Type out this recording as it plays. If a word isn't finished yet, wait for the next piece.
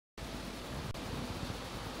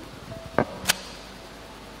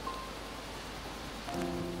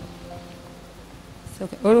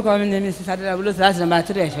orúkọ mi ni Mrs. Adélábù láti nàmbà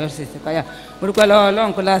 3 ẹ̀ṣọ́ ṣèṣì káyà orúkọ lọ́wọ́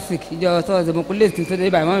ọlọ́run kó lásìkò ìjọ tọ́sí mo kú lè kí n tó dé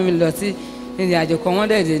ibà mọ́ mi lọ sí ìrìn àjò kan wọ́n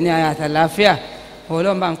dẹ̀dẹ̀ ní àtàláfíà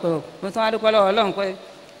ọlọ́run bá ń pẹ́ o mo tún wá dúpẹ́ lọ́wọ́ ọlọ́run pé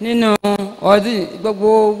nínú ọdún gbogbo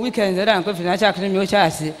weekend ẹ̀dá ń pẹ́ financial clinic mi ó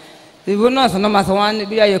ṣàṣì ìbò náà sọ náà máa sọ wọn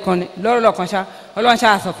bí ayé kan ní lọ́rọ̀ kan ṣá ọlọ́run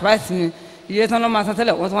ṣáà surprise mi iye tán náà máa san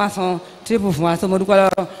tẹ́lẹ̀ wọ́n tún wá san triple fún wa tó mo dúpẹ́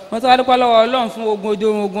lọ́wọ́ mo tún wá dúpẹ́ lọ́wọ́ ọlọ́run fún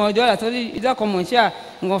ogun ọjọ́ àti ìdọ́kọ̀ mọ̀ ṣáà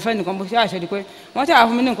nǹkan fẹ́ nìkan mo ṣáà ṣe di pé wọ́n ṣáà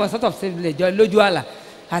fún mi ní nǹkan sort of save lè jọ lójú àlà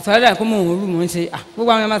àtọ̀rẹ́dà kó mò ń rú mò ń ṣe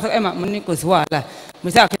gbogbo àwọn ẹ̀ma mo ní kò sí wàhálà mo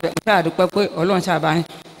ṣáà dúpẹ́ pé ọlọ́run ṣáà bá ń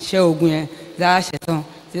ṣe ogun yẹn dáa ṣẹ̀tàn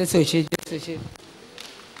Jésù ṣe.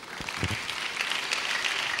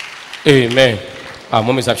 Amen. Our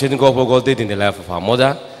mom is appreciating God for what God did in the life of our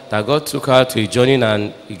mother, that God took her to a journey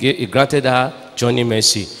and he granted her journey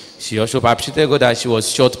mercy. She also appreciated God that she was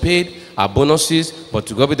short paid, her bonuses, but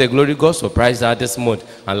to God be the glory, God surprised her this month.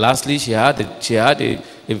 And lastly, she had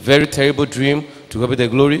a very terrible dream. To God be the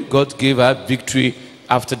glory, God gave her victory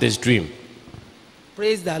after this dream.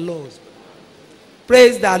 Praise the Lord.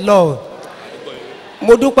 Praise the Lord.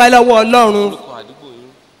 Mo dúpẹ́ lọ́wọ́ Ọlọ́run.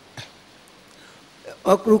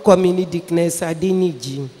 Orúkọ mi ni Dickness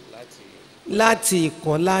Adéníjì láti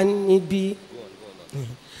Ìkọ̀lá níbí.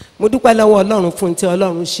 Mo dúpẹ́ lọ́wọ́ Ọlọ́run fún tí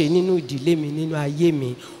Ọlọ́run ṣe nínú ìdílé mi, nínú ayé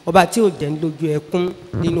mi. Ọba tí ò jẹ́ ń lójú ẹkún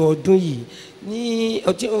nínú ọdún yìí. Ní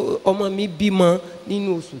ọmọ mi bímọ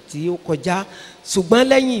nínú oṣù tí ó kọjá. Ṣùgbọ́n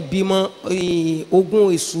lẹ́yìn ìbímọ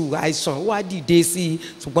ogun èṣù àìsàn wá dìde sí i.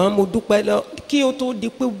 Ṣùgbọ́n mo dúpẹ́ lọ kí ó tó di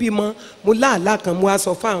pé bímọ mo láàlá kan mo wá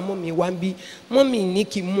sọ fún àwọn ọmọ mi wá ń bí. Mọ́mì ní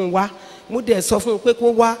kí n mú wá. Mo dẹ̀ sọ fún un pé kó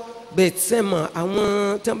wá bẹ́ẹ̀ sẹ́mọ̀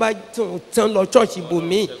àwọn tí wọ́n bá tán lọ ṣọ́ọ̀ṣì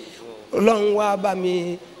bòmí Ọlọ́run wá bá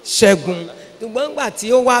mi ṣẹ́gun. Ṣùgbọ́n nígbà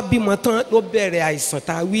tí ó wá bímọ tán ló bẹ̀rẹ̀ àìsàn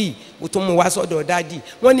tá a wí mo tún mú wá sọ́dọ̀ dádì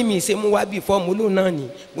wọ́n ní mi ṣe mú wá bí fọ́ọ̀mù lóun náà ni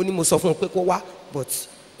mo ní mo sọ fún un pé kó wá but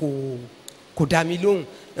kò dá mi lóhùn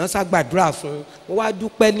wọ́n sá gbàdúrà fún un mo wá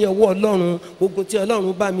dúpẹ́ ní ọwọ́ Ọlọ́run ogun tí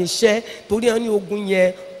Ọlọ́run bá mi ṣẹ́ torí wọn ní ogun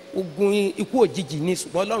yẹn ogun ikú òjijì ni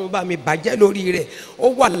ṣùgbọ́n Ọlọ́run bá mi bàjẹ́ lórí rẹ̀ ó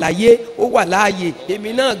wà láyé ó wà láàyè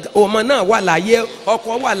èmi náà ọmọ náà wà láyé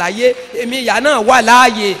ọkọ wà láyé èmi ìyá náà wà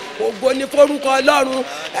láàyè ògo ni forúkọ Ọlọ́run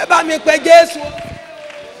ẹ bá mi pè Jésù.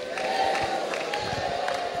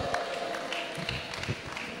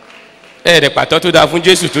 Ẹ̀rẹ̀ pàtó tó dáa fún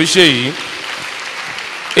Jésù tó ṣe yìí.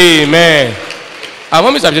 Amen. Our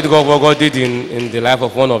mom is appreciating God for what God did in the life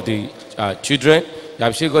of one of the children. I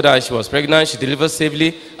appreciate God that she was pregnant, she delivered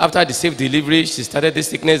safely. After the safe delivery, she started this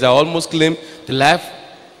sickness that almost claimed the life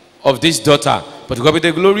of this daughter. But to God be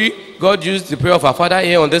the glory, God used the prayer of our father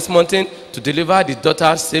here on this mountain to deliver the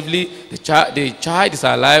daughter safely. The child is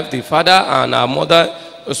alive, the father and our mother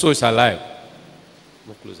also is alive.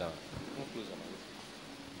 Move closer.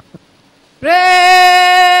 Praise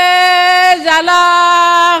the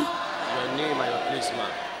Lord. Your name and your place, ma'am.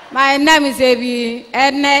 My name is Ebi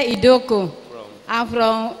Ene Idoko. I'm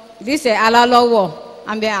from this Alalowo.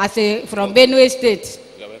 I'm from Benue State.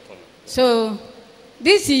 You are welcome. So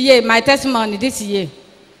this year, my testimony this year,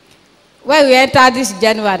 when we enter this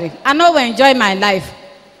January, I know we enjoy my life.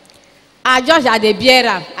 I just had a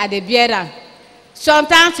bearer.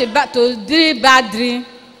 Sometimes to dream bad dream.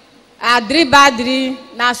 I dream bad dream.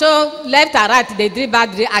 Now so left and right, they dream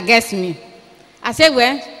bad dream against me. I say,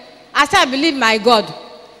 well, I believe my God.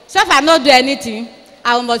 So if I not do anything,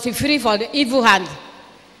 I must be free for the evil hand.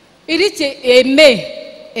 It is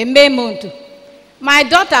a May month. My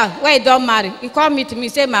daughter, when he don't marry, he called me to me,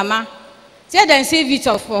 say, Mama, say then see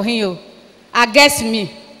visa for him against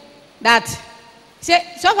me. That say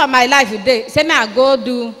so for my life today, say me I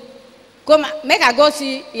make I go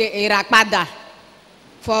see Irapada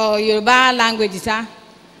for Yoruba language, sir.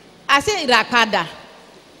 I say Irapada.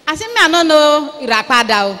 I say me I don't know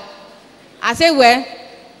Irapada. I say well,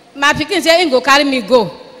 my pikin say go carry me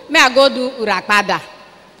go. May I go do Irapada.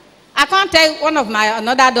 I can't tell one of my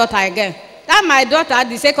another daughter again. That my daughter,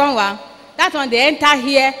 the second one, that one they enter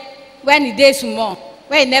here when he days small,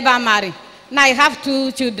 when he never marry. Now I have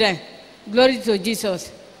 2 children. Glory to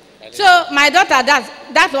Jesus. So my daughter,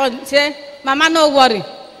 that one say, Mama, no worry.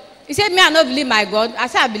 He said, me I don't believe my God. I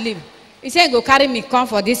said, I believe. He said, go carry me, come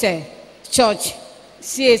for this church,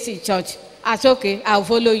 CAC church. I said, okay, I'll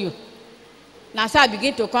follow you. Now so I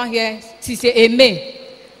begin to come here. She said, amen.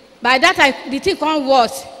 By that time, the thing come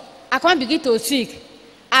worse. I can't begin to sick.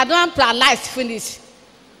 I don't paralyze finish.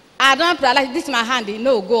 I don't paralyze. This my hand,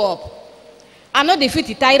 no go up. I know the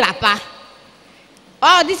feet tie wrapper.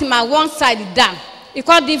 All this my one side down. It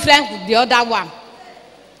can't different with the other one.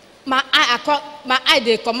 My eye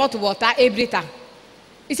they come out water every time.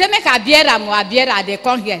 He said make a beer they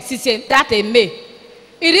come here. She said that in May.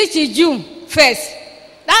 It reached June 1st.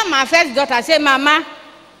 That my first daughter say, Mama,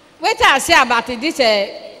 wait till I say about this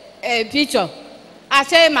picture. I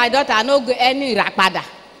say, my daughter, I no go any rapada.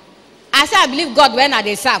 I say, I believe God when I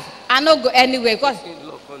dey serve. I no go anywhere because.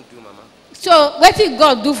 So what did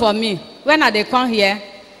God do for me when I dey come here?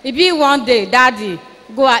 It be one day, Daddy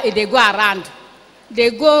they go around. They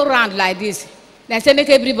go around like this. They say make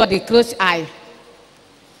everybody close eye.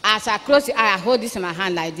 As I close the eye, I hold this in my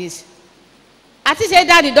hand like this. I think say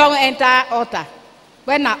Daddy don't enter altar.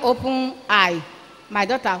 When I open eye, my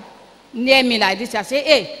daughter near me like this. I say,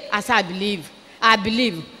 hey, I say I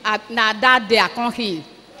believe. Now that day I can't heal.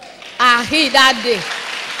 I heal that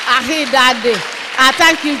day. I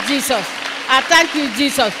thank you, Jesus. I thank you,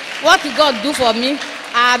 Jesus. What did God do for me?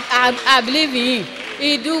 I believe in Him.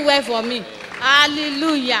 He do well for me.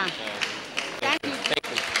 Hallelujah. Thank you.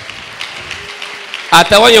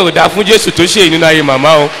 Àtàwọn yẹn ò dá fún Jésù tó ṣe nínú ayé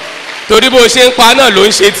màmá o. Torí bó ṣe ń pa náà ló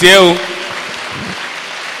ń ṣe tiẹ̀ o.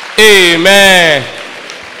 Amen.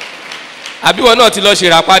 Àbí wọn náà ti lọ ṣe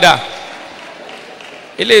ìràpadà.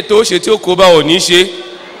 Eléyìí tó ṣe tí ó kó bá ò ní ṣe.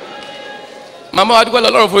 Màmá wa dúpẹ́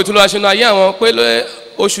lọ́lọ́run fún ìtúlọ̀ aṣọ ayé àwọn pé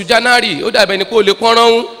oṣù January ó dàbẹ̀ ni pé ó lè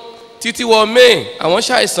pọ́nrán títí wọ May àwọn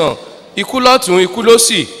ṣàìsàn ikú lọ́tún ikú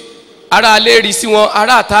lósì ara alẹ́ rí sí wọn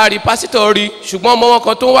ara àtàrí pásítọ̀ rí ṣùgbọ́n ọmọ wọn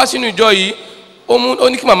kan tó ń wá sínú ìjọ yìí ó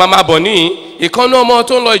ní kí màmá máa bọ̀ níyìn ìkànnì ọmọ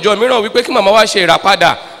tó ń lọ ìjọ mìíràn wípé kí màmá wá ṣe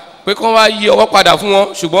ìràpadà pé kí wọ́n wá yí ọwọ́ padà fún wọn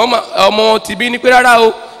ṣùgbọ́n ọmọ ti bí ní pé rárá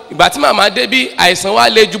o ìgbà tí màmá dé bí àìsàn wa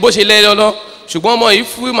le ju bó ṣe lẹ́ lọ ṣùgbọ́n ọmọ yìí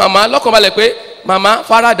fún màmá lọ́kàn balẹ̀ pé màmá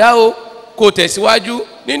faradà o kò tẹ̀síwájú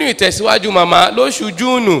nínú ìtẹ̀síwájú màmá lóṣù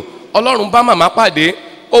Júùnù Ọlọ́run bá màmá pàdé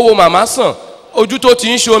ó wo màmá sàn ojú tó ti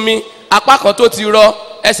ń ṣomi apá kan tó ti rọ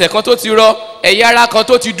ẹsẹ̀ kan tó ti rọ ẹ̀yà ara kan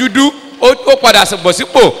tó ti dúdú ó padà bọ̀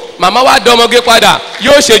sípò màmá wa dọmọge padà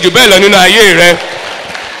yóò ṣe jù bẹ́ẹ̀ lọ nínú ayé rẹ.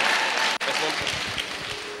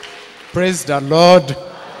 Praise the Lord.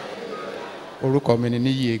 Orúkọ mi ni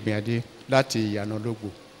Níyì Egbìnadé láti Ìyànà Ológbò.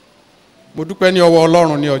 Mo dúpẹ́ ní ọwọ́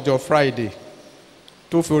Ọlọ́run ní ọjọ́ Friday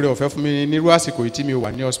tó fi oore ọ̀fẹ́ fún mi nírú àsìkò yìí tí mi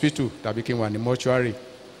wà ní hospital tàbí kí n wà ní mortuary.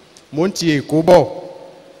 Mo ń ti Èkó bọ̀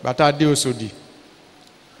bàtà dé Òṣòdì.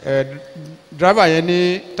 Driver yẹn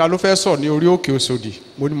ní ta ló fẹ́ sọ ní orí òkè Òṣòdì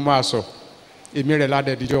mo ní mo máa sọ èmi rẹ̀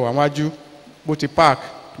ládẹ́dìjọ́ wà wájú bó ti park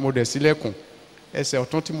mo dẹ̀ sílẹ̀kùn ẹsẹ̀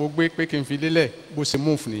ọ̀tún tí mo gbé pé kí n fi lélẹ̀ bó ṣe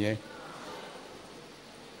move nìyẹn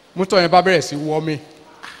mọ́tò yẹn bá bẹ̀rẹ̀ sí wọ́ mi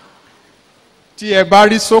tí ẹ bá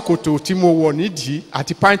rí ṣòkòtò tí mo wọ̀ nídìí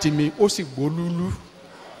àti pàǹtì mi ó sì gbólúlú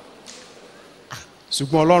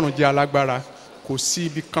ṣùgbọ́n Ọlọ́run jẹ́ alágbára kò sí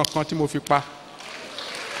ibi kankan tí mo fi pa.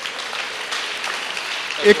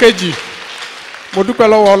 Èkejì mo dúpẹ́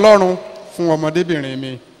lọ́wọ́ Ọlọ́run fún ọmọdébìnrin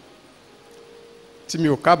mi tí mi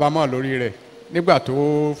ò kábàámọ̀ lórí rẹ̀ nígbà tó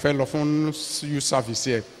fẹ́ lọ fún youth service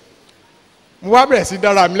ẹ̀ mo wá bẹ̀rẹ̀ sí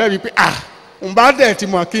dára mi lẹ́bi pé n bá dẹ̀ ti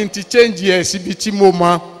mọ̀ kí n ti change ẹ̀ síbi tí mo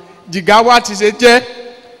mọ̀ Jìgáwá ti ṣe jẹ́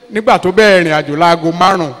nígbà tó bẹ̀rẹ̀ ìrìn àjò láago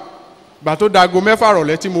 5 gbà tó dago 6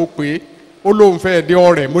 rọ̀lẹ́ tí mo pè é ó lóun fẹ́ dé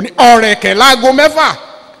Ọ̀rẹ́ mo ní Ọ̀rẹ́ kẹ̀ láago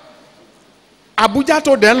 6 Àbújá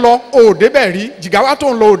tó dẹ̀ ń lọ òde bẹ́ẹ̀ rí Jìgáwá tó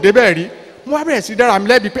ń lọ òde bẹ́ẹ̀ rí mo wá bẹ̀rẹ̀ sí dára mi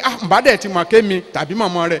lẹ́bi pé n bá dẹ̀ ti mọ̀ kémi tàbí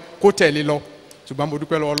mọ̀mọ́ rẹ̀ kó tẹ̀lé lọ ṣùgbọ́n mo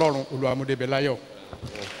dúpẹ́ lọ́wọ́ Ọlọ́run olùwàmúdébẹ̀ láyọ̀.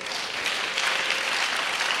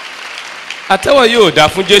 Àtẹ́wọ́ yóò dá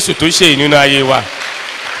fún Jésù tó ṣe nínú ayé wa.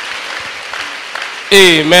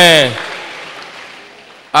 Amen.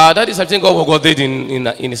 That is something God did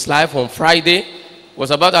in his life on Friday. Was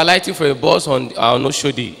about alighting for a bus on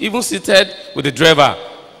Oshodi, even seated with the driver.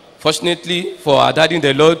 Fortunately for our daddy in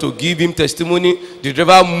the Lord to give him testimony, the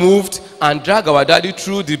driver moved and dragged our daddy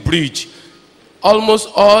through the bridge. Almost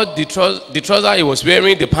all the trouser he was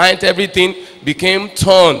wearing, the pant, everything became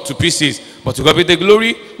torn to pieces. But to God be the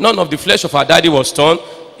glory, none of the flesh of our daddy was torn.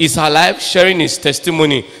 He's alive, sharing his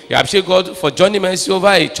testimony. I appreciate God for Johnny Mercy over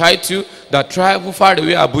a child too that traveled far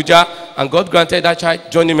away Abuja, and God granted that child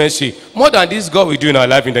Johnny Mercy. More than this, God will do in our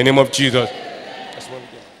life in the name of Jesus.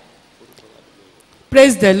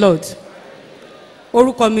 Praise the Lord.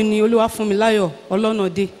 Orúkọ mi ni Olúwafúnmiláyọ̀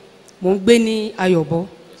Ọlọ́nàdé. Mo ń gbé ní Ayọ̀bọ.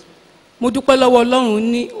 Mo dúpẹ́ lọ́wọ́ Ọlọ́run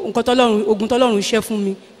ní nǹkan tọ́lọ́run ogun tọ́lọ́run ṣẹ́ fún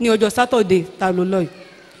mi ní ọjọ́ Saturday ta ló lọ yìí.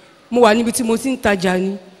 Mo wà níbi tí mo ti ń tajà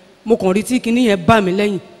ni. Mo kàn rí tí kinní yẹn bá mi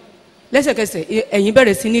lẹ́yìn. Lẹ́sẹ̀kẹsẹ̀ ẹ̀yìn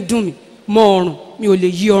bẹ̀rẹ̀ sí ní dùn mí. Mọ́ ọrùn mi ò lè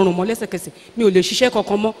yí ọrùn mọ́ lẹ́sẹ̀kẹsẹ̀ mi ò lè ṣiṣẹ́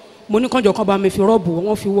kankan mọ́. Mo ní kànjọ kan bá mi fi rọ́ọ̀bù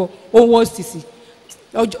wọ́n fi wọ́ ó wọ́ sísì.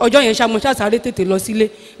 Ọjọ́ yẹn mo ṣàṣàrè tètè lọ sílé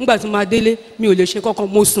nígbà tí máa délé mi ò lè ṣe kankan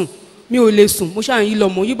mo sùn mi ò lè sùn mo ṣáà ń yí lọ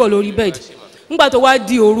mo yíbọ̀ lórí bẹ́ẹ̀dì nígbà tó wá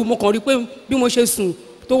di òru mo kàn rí pé bí mo ṣe sùn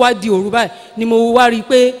tó wá di òru báyìí ni mo wá rí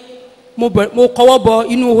pé mo kọwọ́ bọ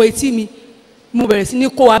inú ihò etí mi mo bẹ̀rẹ̀ sí ní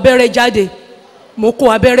kó abẹ́rẹ́ jáde mo kó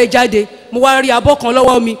abẹ́rẹ́ jáde mo wá rí abọ́ kan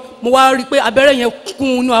lọ́wọ́ mi mo wá rí i pé abẹ́rẹ́ yẹn kún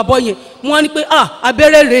inú abọ́ yẹn mo wá ní pé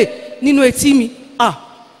abẹ́rẹ́ rèé nínú etí mi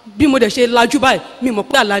bí mo dẹ̀ ṣe lajú báyìí mi mọ̀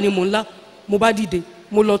pé àlá ni mò ń lá mo bá dìde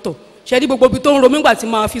mo lọ tọ̀ ṣe ní gbogbo ibi tó ń ro mí nígbà tí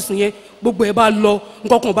máa fi sùn yẹn gbogbo ẹ̀ bá lọ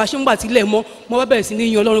nǹkan kan bá ṣe nígbà tí ilẹ̀ mọ́ mo bá bẹ̀rẹ̀ sí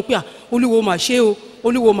ní yan Ọlọ́run pé Olúwo mà ṣe o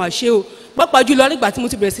Olúwo mà ṣe o pàápàá jùlọ nígbà tí mo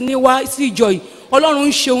ti bẹ̀rẹ̀ sí ní wá sí ìjọ yìí Ọlọ́run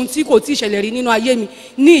ń ṣe ohun tí kò tí ì ṣẹlẹ̀ rí nínú ayé mi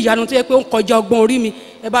ní ìyanu tó yẹ pé ó ń kọjá ọgbọ́n orí mi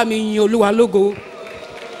ẹ bá mi yin Olúwa lógo.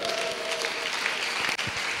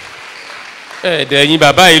 ẹ̀ẹ́dẹ̀ yín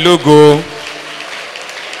bàbá yìí lógo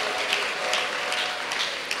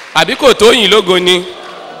àbí kò tó yìn lógo ni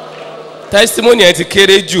testimony ẹ ti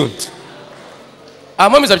kéré jù. Our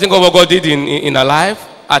mom is everything what God did in her life.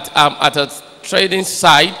 At a trading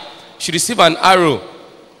side, she received an arrow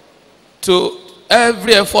to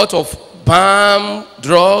every effort of balm,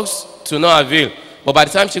 drugs, to no avail. But by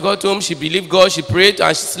the time she got home, she believed God, she prayed,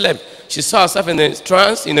 and she slept. She saw herself in a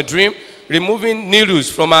trance, in a dream, removing needles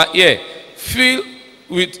from her ear, filled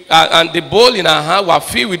with, and the bowl in her hand were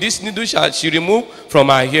filled with these needles she removed from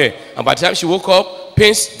her ear. And by the time she woke up,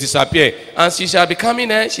 pains disappear, and she shall be coming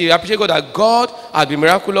here. She appreciate God that God has been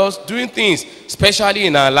miraculous, doing things, especially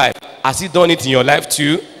in her life. Has He done it in your life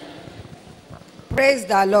too? Praise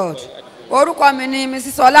the Lord. Orúkọ mi ni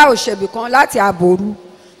Mrs. Ọlá Òṣèbìkan láti Àbòrú.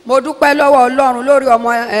 Mo dúpẹ́ lọ́wọ́ Ọlọ́run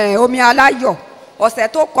lórí omi aláyọ̀. Ọ̀sẹ̀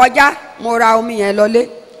tó kọjá mo ra omi yẹn lọlé.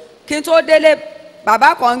 Kí n tó délé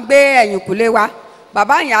bàbá kan gbé ẹ̀yìnkùlé wa.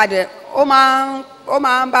 Bàbá yẹn adẹ̀ ó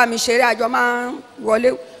máa ń bá mi ṣeré àjọ máa ń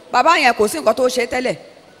wọlé. Bàbá yẹn kò sí nǹkan tó ṣe tẹ́lẹ̀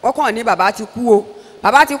ó kàn ní bàbá ti kú o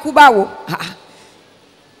bàbá ti kú báwo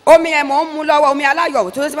omi ẹ̀ mò ń mú lọ́wọ́ omi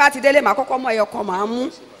aláyọ̀ tó ti bá ti délé màá kọ́kọ́ mọ ẹyọ kan màá mú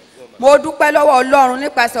mo dúpẹ́ lọ́wọ́ Ọlọ́run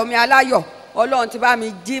nípasẹ̀ omi aláyọ̀ Ọlọ́run ti bá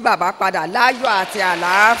mi jí bàbá padà láyọ̀ àti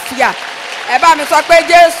àlàáfíà ẹ bá mi sọ pé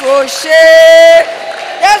Jésù ó ṣe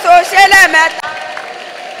lẹ́ẹ̀mẹ́ta.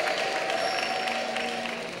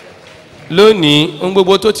 Lónìí ohun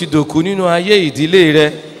gbogbo tó ti dòkú nínú ayé ìdílé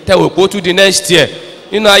rẹ tẹ̀wò pé ó tún di next year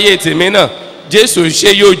nínú ayé tèmi náà Jésù ṣe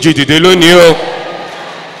yóò jèdèdè lónìí o.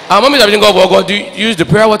 Our mom is everything God used the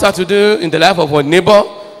prayer water to do in the life of her neighbor,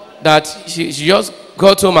 that she just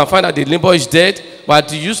got home and found that the neighbor is dead. But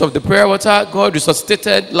the use of the prayer water, God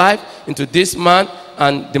resuscitated life into this man,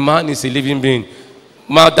 and the man is a living being.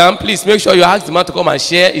 Madam, please make sure you ask the man to come and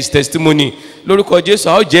share his testimony. Lórúkọ Jésù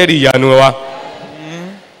a ó jẹ́rìí ìyanu wa.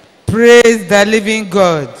 Praise the living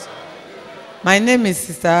God. My name is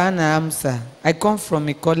Sister Anna Amsa. I come from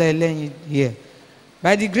Ikola Elenyi here.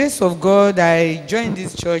 By the grace of God, I joined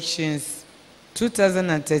this church since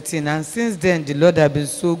 2013, and since then the Lord has been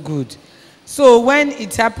so good. So when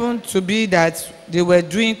it happened to be that they were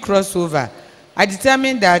doing crossover, I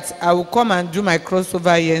determined that I will come and do my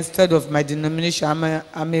crossover here instead of my denomination.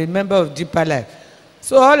 I'm a member of Deeper Life.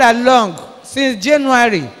 So all along, since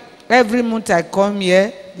January, every month I come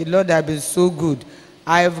here, the Lord has been so good.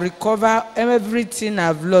 I have recovered everything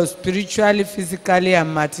I've lost spiritually, physically,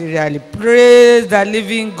 and materially. Praise the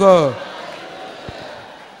living God.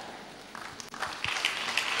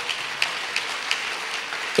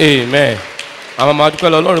 Amen. Àwọn ọmọ adúpẹ́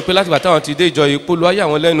lọ́lọ́run pé láti gbà táwọn ti dé ìjọ ìpolówó ayé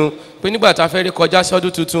àwọn lẹ́nu pé nígbà tá a fẹ́ rí kọjá sí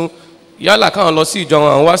ọdún tuntun yálà káwọn lọ sí ìjọ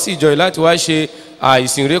wọn àwọn wá sí ìjọ yìí láti wá ṣe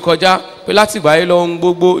ìsìn ré kọjá pé láti gbà yìí lọ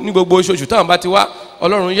ní gbogbo oṣooṣù táwọn bá ti wá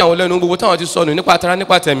Ọlọ́run yà wọ́n lẹ́nu gbogbo táwọn ti sọnù nípa tara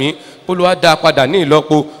nípa tẹ̀mí Olúwa dá padà ní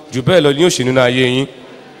ìlọ́po jù bẹ́ẹ̀ lọ ní òṣì nínú ayé yín.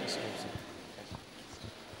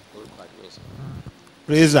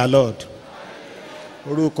 Praise the Lord.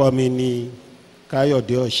 Orúkọ mi ni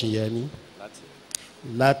Káyọ̀dé Ọ̀ṣìnyẹmí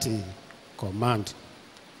láti command.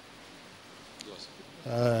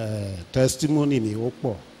 Testimony mi ó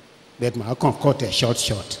pọ̀ but màá kàn cut a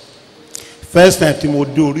short. First time tí mo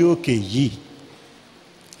dé orí òkè yìí,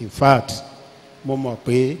 in fact mo mọ̀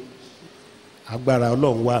pé agbára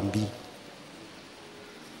Ọlọ́run wà níbí.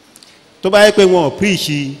 Tó bá yẹ pé wọn ò preach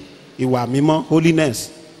ìwà mímọ́ holiness,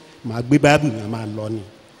 màá gbé Bible mi máa lọ ni.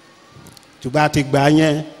 Tó bá ti gbà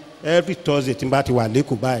yẹn every Thursday tí n bá ti wà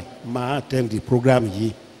lẹ́kọ̀ọ́ báyìí máa attend the program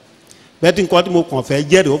yìí. Bẹ́ẹ̀ tí nǹkan tí mo kàn fẹ́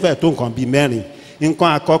jẹ́rìí ó fẹ́ tó nǹkan bíi mẹ́rin.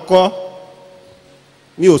 Nǹkan àkọ́kọ́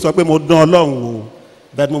mi ò sọ pé mo dán Ọlọ́run wò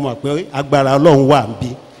bẹ́ẹ̀ mo mọ̀ pé agbára Ọlọ́run wà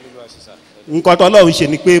níbí. Nǹkan tó Ọlọ́run ṣe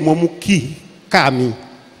ni pé mo mú ká mi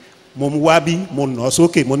mo mú wá bí mo nà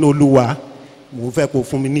sókè mo ní Olúwa mo fẹ́ kó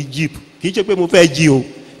fún mi ní jeep kì í ṣe pé mo fẹ́ jí o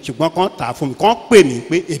ṣùgbọ́n kàn tà fún mi kàn pè mí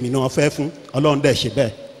pé èmi náà fẹ́ fún Ọlọ́run dẹ̀ ṣe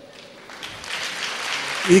bẹ́ẹ̀.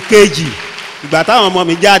 Ìkejì ìgbà táwọn ọmọ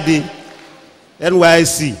mi jáde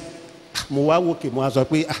NYSC mo wá wòkè mo wá sọ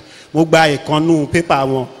pé mo gba ìkànnú pépà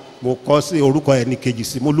wọn mo kọ sí orúkọ ẹni kejì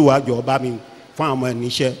sí mo lùwà jọ bá mi fún àwọn ẹni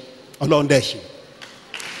iṣẹ́ Ọlọ́run dẹ̀ ṣe.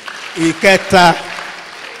 Ìkẹta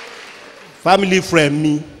family friend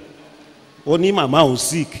mi ó ní màmá òun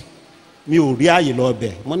sick mi ò rí àyè lọ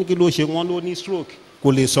bẹ̀ mo ní kí ló ṣe wọ́n ló ní stroke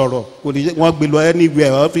kò lè sọ̀rọ̀ kò lè wọ́n gbé lọ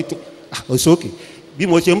anywhere everything it's okay bí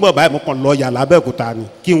mo ṣe ń bọ̀ báyìí mo kàn lọ yà lábẹ́òkúta ni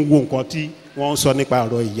kí n wo nǹkan tí wọ́n ń sọ nípa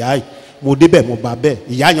ọ̀rọ̀ ìyá yìí mo débẹ̀ mo bá bẹ́ẹ̀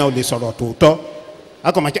ìyá yẹn ò lè sọ̀rọ̀ tòótọ́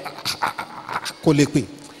akọ̀ máa ṣe kò lè pè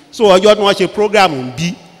so ọjọ́ tí wọ́n ṣe program ń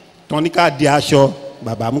bí tán ní ká di aṣọ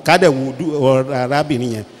bàbá mu ká dẹ̀ wo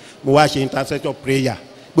arábìnrin yẹn mo wá ṣe intercession prayer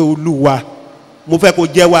pé olúwa mo fẹ́ kó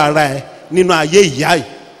jẹ́wọ́ ara ẹ nínú ayé ìyá yìí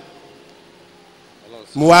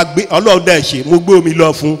mo wá gbé ọlọ́run dẹ̀ ṣe mo gbé omi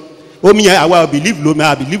lọ fún omi yẹn àwa believe lómi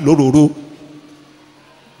àwa believe lóróró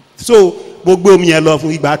so mo gbé omi yẹn lọ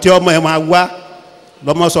fún ìgbà tí ọmọ ẹ máa wá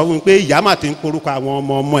lọmọ sọ fún mi pé ìyá mà ti ń porúkọ àwọn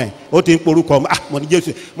ọmọ ẹ ó ti ń porúkọ mo ní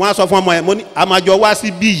jésù mo á sọ fún ọmọ ẹ mo ní àmàjọ wá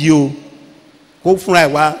sí bí yìí o kó fúnra ẹ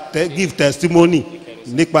wá give testimony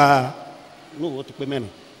nípa ó ti pé mẹ́rin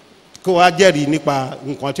kó wá jẹ́rìí nípa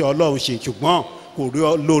nǹkan tí ọlọ́run ṣe ṣùgbọ́n kò rí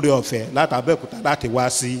lórí ọ̀fẹ́ látàbẹ́òkúta láti wá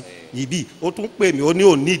sí ibi ó tún pè mí ó ní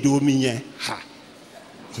òní ìdí omi yẹn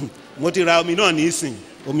mo ti ra omi náà nísìn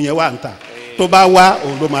omi yẹn wà ń tà tó bá wá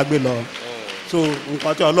òun ló máa gbé lọ so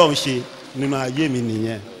nǹkan tí ọlọ́run ṣe nínú ayé mi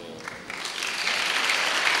nìyẹn.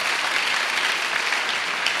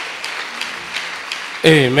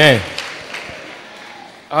 Amen.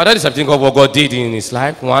 That is something God, what God did in his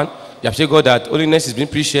life. One, you appreciate God that holiness is being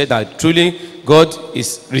appreciated, that truly God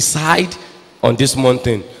is reside on this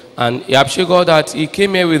mountain. And you appreciate God that he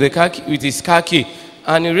came here with his car key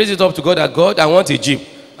and he raised it up to God that God, I want a Jeep.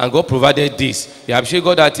 And God provided this. You appreciate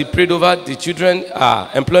God that he prayed over the children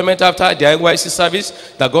employment after their NYC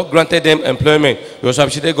service, that God granted them employment. You also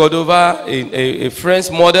appreciate God over a friend's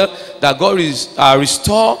mother, that God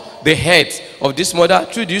restore the health of this mother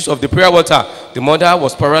through the use of the prayer water. The mother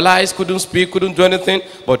was paralyzed, couldn't speak, couldn't do anything,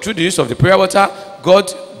 but through the use of the prayer water,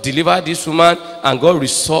 God delivered this woman and God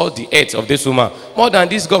restored the health of this woman. More than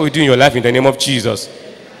this, God will do in your life in the name of Jesus.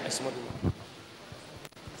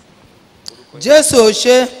 Jésù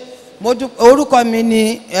ṣe orúkọ mi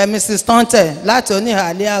ni Mrs. Tonte láti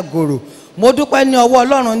oníhàlẹ́ àgòrò mo dúpẹ́ ní ọwọ́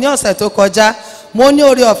Ọlọ́run ní ọ̀sẹ̀ tó kọjá mo ní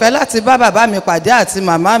oore ọ̀fẹ́ láti bá bàbá mi pàdé àti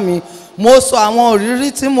màmá mi mo sọ àwọn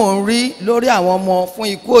òrírí tí mò ń rí lórí àwọn ọmọ fún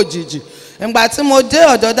ikú òjijì ìgbà tí mo dé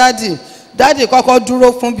ọ̀dọ̀ dádì kọ́kọ́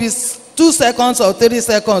dúró fún bí 2 seconds or 3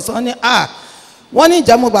 seconds wọ́n ní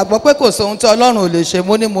ìjà mo gbàgbọ́ pé kò sóhun tí Ọlọ́run ò lè ṣe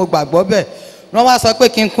mo ní mo gbàgbọ́ bẹ́ẹ̀ wọ́n wá sọ pé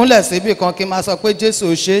kí n kúnlẹ̀ síbì kan kí n máa sọ pé Jésù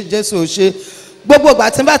ò ṣe Jésù ò ṣe gbogbo ìgbà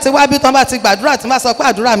tí n bá ti wá bí tán bá ti gbàdúrà tí n bá sọ pé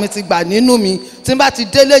àdúrà mi ti gbà nínú mi tí n bá ti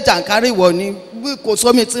délé jàǹkárí ìwọ ni kò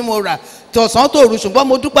sómi tí mo rà tọ̀sán tòru ṣùgbọ́n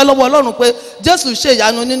mo dúpẹ́ lọ́wọ́ Ọlọ́run pé Jésù ṣe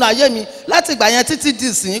ìyanu nínú ayé mi láti ìgbà yẹn títí di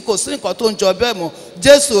ìsìn kò sí nǹkan tó ń jọ bẹ́ẹ̀ mọ́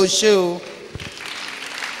Jésù ò ṣe o.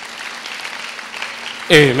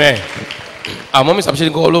 Amen. Our mom is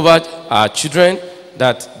appreciating all over our children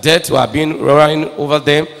that death were being running over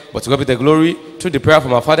them, but to God be the glory through the prayer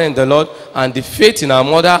from our Father in the Lord and the faith in our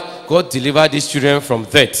mother, God delivered these children from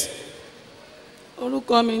death.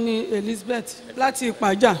 Orúkọ mi ni Elizabeth láti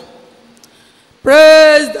Ìpàjà.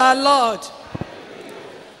 Praise the Lord.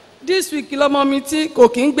 This week lọ́mọ mi tí kò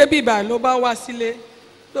kí ń gbé bíbà ló bá wá sílé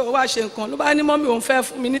ló wá ṣe nǹkan ló bá ní mọ́mí òun fẹ́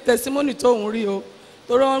fún mi ní testimony tó òun rí o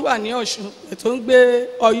torí wọ́n wà ní Ọ̀ṣun ètò ń gbé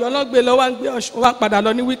Ọ̀yọ́ lọ́gbé lọ́wọ́ ń gbé Ọ̀ṣun wá padà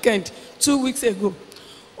lọ ní weekend 2 weeks ago.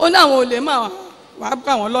 Ó ní àwọn olè máa wàá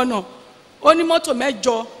bá wọn lọ́nà ó ní mọ́tò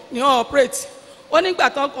 8 ni wọ́n operate ó nígbà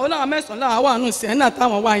tán ó láwọn 9 láwọn wà nù Sienna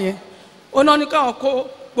táwọn wá yẹn ó náà ní káwọn kó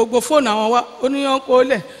gbogbo fóònù àwọn wá ó ní wọn kó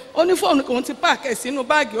lẹ̀ ó ní fóònù kòun ti páàkì ẹ̀ sínú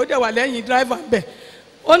báàgì ó dẹ̀ wà lẹ́yìn driver bẹ̀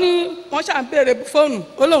ó ní wọ́n ṣà ń béèrè fóònù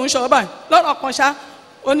ó lóun ṣọ́ báyìí lọ́rọ̀ kan ṣá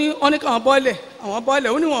ó ní wọ́n ní káwọn bọ́ọ̀lẹ̀ àwọn bọ́ọ̀lẹ̀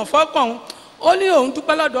ó ní wọn fọ́kàn ó ní òun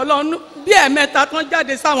dúpẹ́ lọ́dọ̀ Ọlọ́run bí ẹ̀mẹ́ta tán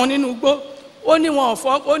jáde sáwọn nínú igbó ó ní wọn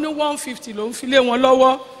fọ́ ó ní 150 lòun fi lé wọn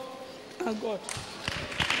lọ́wọ́. Thank God.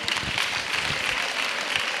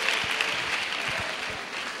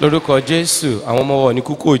 Lórúkọ Jésù àwọn ọmọ wọn ní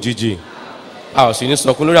kúkú òjijì a ò sì ní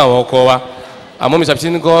sọkún lórí àwọn ọkọ wa. Our mom is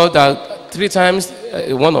appreciating God that 3 times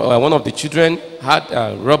one of the children had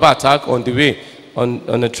a robber attack on the way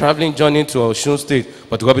on a traveling journey to Osun State,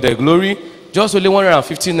 but to God be the glory, just only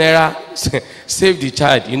 150 naira saved the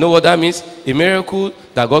child. You know what that means? A miracle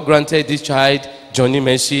that God granted this child journey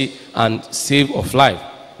mercy and save of life.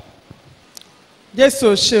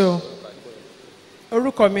 Jésù ṣe o.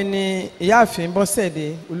 Orúkọ mi ni Ìyáàfin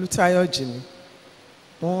Bọ́sẹ̀dé Olútáyọ̀ Jìmí.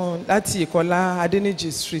 Wọ́n láti Ìkọlá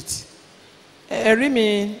Adéníjì Street. Ẹ̀rí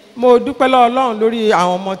mi mo dúpẹ́ lọ́wọ́ Ọlọ́run lórí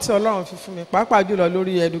àwọn ọmọ tí Ọlọ́run fi fún mi pàápàá jùlọ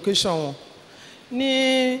lórí education wọn.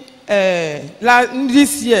 Ní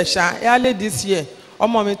this year early this year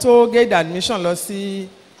ọmọ mi tó get admission lọ sí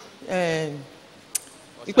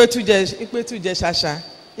Ìpẹ́tùjẹ Ṣàṣà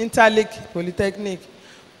Interlake Polytechnic.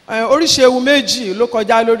 Oríṣi ewu méjì ló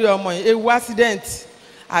kọjá lórí ọmọ yìí ewu accident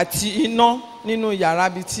àti iná nínú yàrá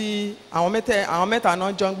bíi tí àwọn mẹ́ta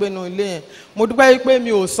náà jọ ń gbé nínú ilé yẹn. Mo dúpẹ́ pé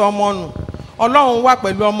mi ò sọ ọmọ nù. Ọlọ́run wà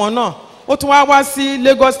pẹ̀lú ọmọ náà. Ó tún wá sí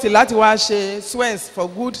Lagos State láti wá ṣe swens for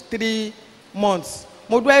good 3 months.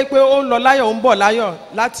 Mo dúpẹ́ pé ó ń lọ láyọ̀ ó ń bọ̀ láyọ̀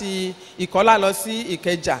láti Ìkọ́lá lọ sí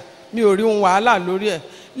Ìkẹjà. Mi ò rí ohun wàhálà lórí ẹ̀.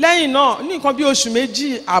 Lẹ́yìn náà ní nǹkan bí oṣù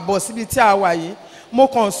 2 àbọ̀ síbi tí a wà yìí, mo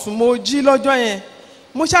kàn sùn mo jí lọ́jọ́ yẹn.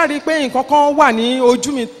 Mo ṣáà rí i pé nǹkan kan wà ní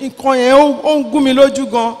ojú mi, nǹkan yẹn ó ń gún mi lójú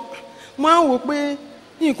gan. Mo á wò pé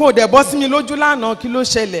nǹkan ò dẹ̀ bọ́ sí mi lójú lánàá, kí ló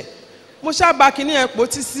ṣẹlẹ̀. Mo ṣáà bá kinní ẹ̀ pò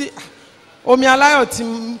tí sí omi aláyọ̀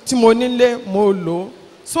tí mo nílé mo lò ó.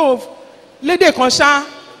 So lédè kan ṣá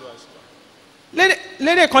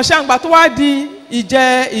ńgbà tó wá di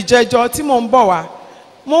ìjẹjọ tí mò ń bọ̀ wá,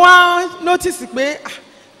 mo wá notice pé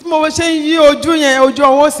tí mo ṣe ń yí ojú yẹn, ojú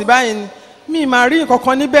ọwọ́ òsì báyìí ni mi máa rí nǹkan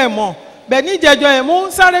kan níbẹ̀ mọ́. Bẹ́ẹ̀ ní ìjẹjọ yẹn mo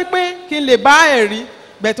ń sáré pé kí n lè bá ẹ̀rí,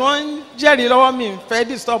 bẹ́ẹ̀ tí wọ́n ń jẹ́rìí lọ́wọ́ mi fẹ́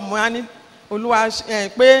disturb mo á ní Olúwa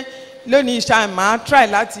pé lónìí ìṣá máa try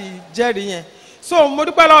láti jẹ́rìí yẹn. So mo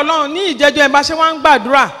dúpẹ́ lọ́wọ́ Ọlọ́run ní ìjẹjọ yẹn bá ṣe wá ń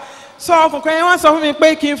gbàdúrà. So ọkùnrin yẹn wọ́n sọ fún mi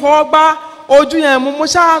pé kí n fọwọ́ gbá ojú yẹn mo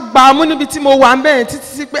ṣáà gbà á mú níbi tí mo wà ń bẹ̀rẹ̀ títí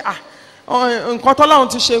sí pé nǹkan tọ́lọ́run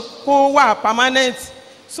ti ṣe kó wà permanent.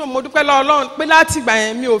 So mo dúpẹ́ lọ́wọ́ Ọlọ́run pé láti ìgbà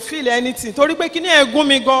yẹn mi ò feel anything torí pé kíní ẹ̀ gún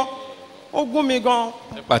mi gan, ó gún mi gan.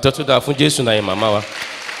 Pàtó tó dáa fún Jésù náà yẹn màmá wa.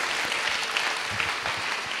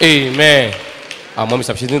 Amen. Our mom is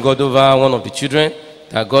appreciating God over one of the children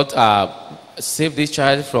that God saved this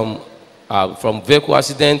child from vehicle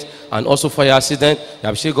accident and also fire accident. You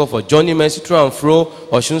appreciate God for Johnny Mercy through and fro,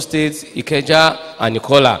 Osun State, Ikeja, and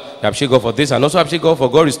Nicola. You appreciate God for this, and also appreciate God for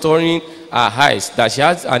God restoring her eyes. That she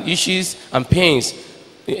has an issues and pains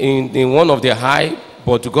in one of their eye,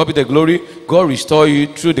 but to God be the glory. God restore you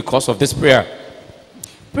through the course of this prayer.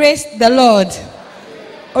 Praise the Lord.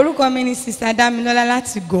 Orúkọ mi ni Sister Damilola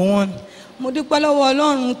láti Gowon. Mo dúpẹ́ lọ́wọ́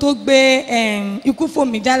Ọlọ́run tó gbé ikú fò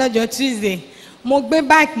mí já lọ́jọ́ Tuesday. Mo gbé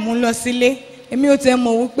bike mo lọ sílé. Èmi ò tẹ́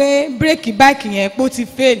mọ̀ wípé bírèkì bike yẹn pó ti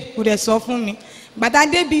fail, kò dẹ̀ sọ fún mi. Gbàtà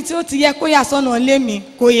débi tí ó ti yẹ kó yà sọ́nà lé mi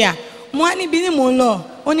kó yà. Mo wá níbi ní mò ń lọ.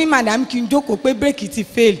 Ó ní madam kí n jókòó pé bírèkì ti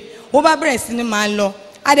fail. Ó bá bẹ̀rẹ̀ sí ni máa lọ.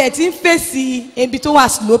 A dẹ̀ ti ń fèsì ebi tó wà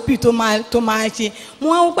sloppy tó máa ṣe. Mo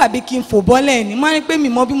wá ń gbàgbé kí n fò bọ́lẹ̀ ni. Mo wá ní pé mi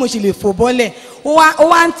mọ bí mo ṣe lè fò bọ́lẹ̀. Ó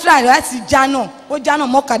wá ń try láti jánà. Ó jánà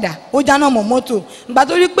mọ́kadà, ó jánà mọ́ mọ́tò. Ìgbà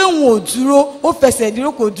tó rí pé òun ò dúró, ó fẹsẹ̀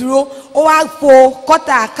dúró kò dúró. Ó wá fo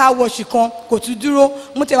kọ́tà káwọ́ọ̀ṣì kan kò tún dúró.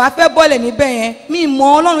 Mo tẹ̀ wá fẹ́ bọ́lẹ̀ níbẹ̀ yẹn. Mi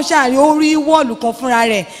mọ Ọlọ́run ṣàrí ó rí wọ́ọ̀lù kan fúnra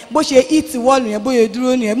rẹ̀. Bó ṣe hit wọ́ọ̀lù yẹn bóyá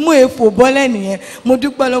dúró nìyẹn. Mo è fò bọ́lẹ̀ nìyẹn. Mo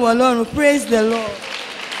dúpẹ́ lọ́wọ́ Ọlọ́run. Praise the Lord.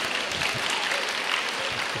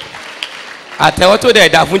 Àtẹ̀wọ́ tó dẹ̀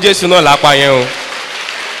dà fún Jésù náà lápá yẹn o.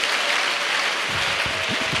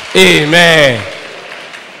 Amen.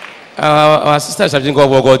 Our sister is appreciating God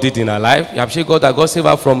what God did in her life. You appreciate God that God saved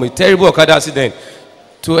her from a terrible Okada accident.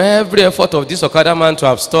 To every effort of this Okada man to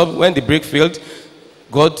have stopped when the brake failed,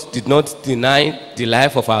 God did not deny the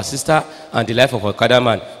life of our sister and the life of Okada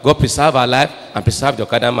man. God preserved her life and preserved the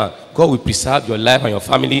Okada man. God will preserve your life and your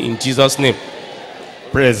family in Jesus' name.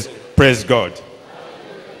 Praise God.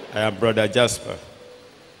 I am Brother Jasper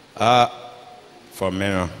from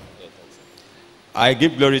Meno. I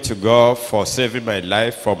give glory to God for saving my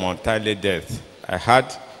life from untimely death. I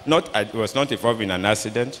was not involved in an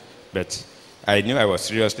accident, but I knew I was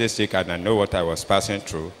seriously sick and I know what I was passing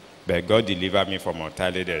through, but God delivered me from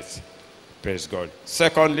untimely death. Praise God.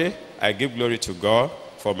 Secondly, I give glory to God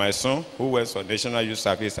for my son who went for National Youth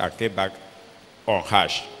Service and came back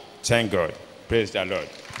unharmed. Thank God. Praise the Lord.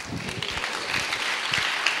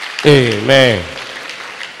 Amen.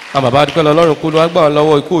 Àwọn bàbá dúpẹ́ lọ́rùn kó ló wá gbà wọn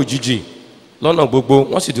lọ́wọ́ ikú òjijì lọ́nà gbogbo.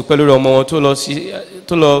 Wọ́n sì dúpẹ́ lórí ọmọ wọn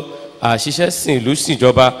tó lọ ṣiṣẹ́ sìn ìlú sìn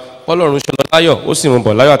ìjọba. Ọlọ́run ṣe lọ láyọ̀, ó sì mú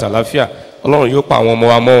bọ̀ láyọ̀ àtàláfíà. Ọlọ́run yóò pa àwọn ọmọ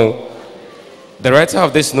wa mọ́ o. The writer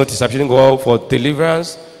of this note is appreciating God for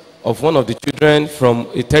deliverance of one of the children from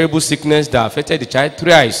a terrible sickness that affected the child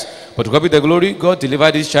thrice. But to God be the glory, God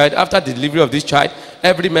delivered this child. After the delivery of this child,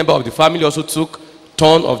 every member of the family also took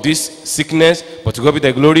turn of this sickness, but to God be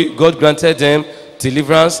the glory, God granted them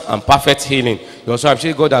deliverance and perfect healing. You also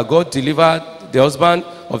appreciate God that God delivered the husband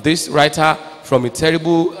of this writer from a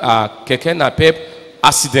terrible keke napep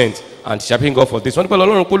accident, and appreciating God for this. Wọ́n ní pẹ̀lú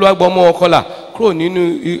Ọlọ́run pé Olúwa gbọ́ ọmọ ọkọlà kúrò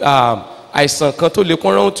nínú àìsàn kan tó lè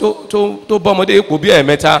pọ́nrán tó bọ́ ọmọdé ipò bí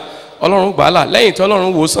ẹ̀mẹ́ta. Ọlọ́run gbà á là lẹ́yìn tí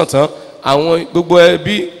Ọlọ́run wò sàn tán, àwọn gbogbo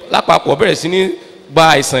ẹbí lápapọ̀ bẹ̀rẹ̀ sí ní gba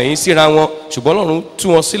àìsàn yìí síra wọn, ṣùgbọ́n Ọlọ́run tú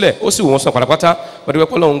wọn sílẹ̀, ó sì wò wọn sàn pátápátá. Wọ́n dúpẹ́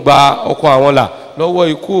pé Ọlọ́run gba ọkọ àwọn là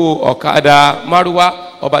lọ́wọ́ ikú ọ̀kadà márúwá,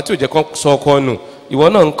 ọba tí ò jẹ́ kán sọ ọkọ nù. Ìwọ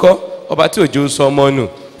náà ń kọ́ ọba tí ò jẹ́ ó sọ ọmọ nù.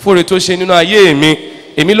 Fóore tó ṣe nínú ayé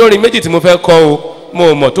mi lórí méjì tí mo fẹ́ kọ́ o,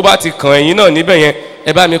 mo mọ̀ tó bá ti kàn ẹ̀yin náà níbẹ̀ yẹn,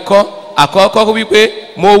 ẹ bá mi kọ́ àkọ́kọ́ wípé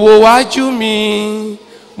mo wo wájú mi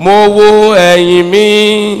mo wo ẹ̀yìn mi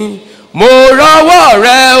mo rọ́wọ́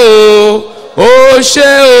rẹ o ṣé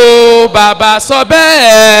o bàbá sọ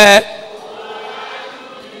bẹ́ẹ̀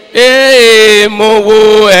mo wo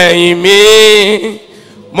ẹ̀yìn mi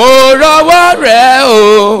mo rọ́wọ́ rẹ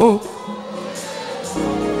o.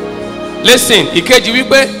 Listen, ìkejì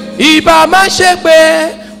wípé ìbá má ṣe pé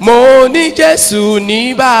mo ní Jésù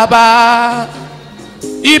ní bàbá.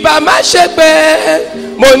 Ìbá má ṣe pé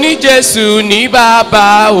mo ní Jésù ní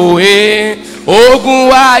bàbá òye.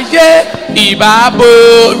 Ogun ayé ìbá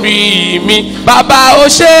borí mi bàbá ó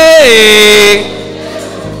ṣe é.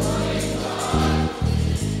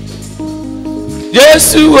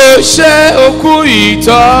 Jésù ó ṣe okú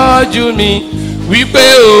ìtọ́jú mi wípé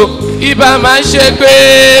o ìbá má ṣe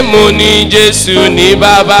pé mo ní Jésù ní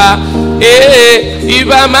bàbá.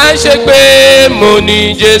 Ìbá má ṣe pé mo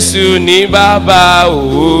ní Jésù ní bàbá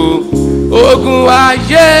o. Ogun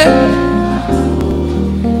ayé.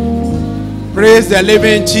 Praise the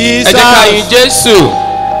living Jesus. Ẹ jẹ́ ká yìn Jésù.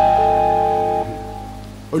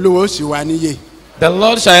 Olúwa ó ṣì wá níyè. The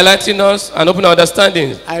Lord shall enlighten us and open our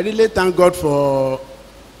understanding. I really thank God for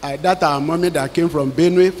that our mommy that came from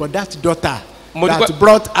Benue, for that daughter that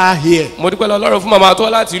brought her here. Mo dúpẹ́ lọ Ọlọ́run fún màmá tó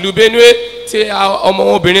láti ìlú Benue tí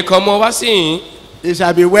ọmọ obìnrin kan mọ wá sí yìí. It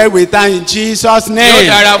shall be well with her in Jesus' name. Yóò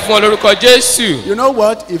dára fún ọ lórúkọ Jésù. You know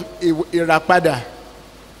what? If ìràpadà,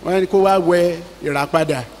 when kó wá wẹ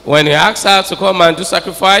ìràpadà. When he asked her to come and do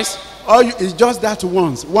sacrifice. It's just that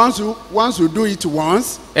once. Once you do it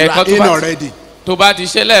once, you are in already. Tó bá ti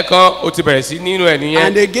ṣe lẹ́ẹ̀kan ó ti bẹ̀rẹ̀ sí nínú ẹ̀ nìyẹn.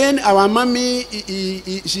 And again our mommy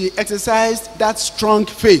she exercised that strong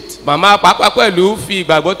faith. Màmá pàápàá pẹ̀lú fi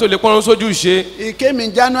ìgbàgbọ́ tó lè pọ́nrún sójú ṣe. He came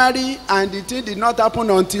in January and the thing did not happen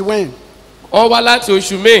until when? Wọ́n wá láti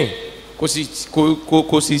oṣù May kò sì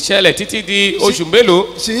ṣẹlẹ̀ títí di oṣù mélòó.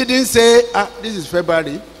 She didn't say this is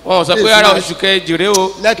February. Wọ́n sọ pé ara oṣù kejì rèé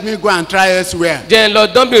o. Let me go and try elsewhere. Jẹ́ n lọ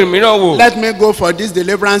dánbìrìn mìíràn wò. Let me go for this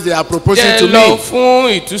deliverance they are proposing to me. Jẹ́ n lọ fún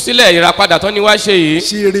ìtúsílẹ̀ ìràpadà tó ní wá ṣe yìí.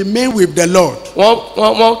 She remained with the Lord. Wọ́n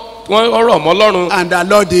rọ̀ mọ́ Ọlọ́run. And the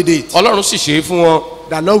Lord did it. Ọlọ́run sì ṣe é fún wọn.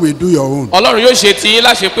 The Lord will do your own. Ọlọ́run yóò ṣe tiyín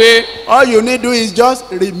láṣẹ pé. All you need to do is just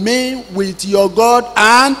remain with your God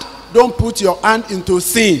and don't put your hand into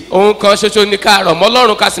sin. Ohun kan ṣoṣo ni ká rọ̀ mọ́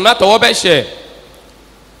Ọlọ́run ká sì má tọwọ́ bẹ̀ṣẹ̀.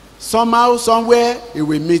 Somehow somewhere he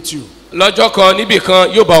will meet you. Lọ́jọ́ kan níbì kan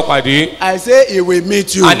yóò bá ọ pàdé. I say he will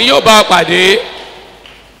meet you. Àní yóò bá ọ pàdé.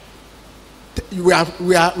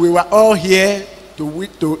 We were all here to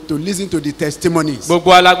listen to the testimonies.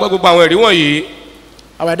 Gbogbo alágbọ́ gbogbo àwọn ẹ̀rí wọ̀nyí.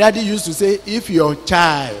 Our daddy used to say if your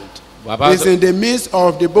child is in the midst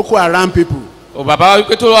of the Boko Haram people. Bàbá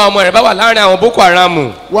wípé tó ọmọ rẹ̀ bá wà láàrin àwọn Boko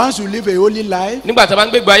Haram. Once you live a holy life. Nígbà tí a bá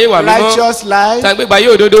ń gbégbá ayé wà mímọ́. Righteous life. Tí a ń gbégbá ayé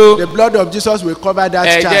òdodo. The blood of Jesus will cover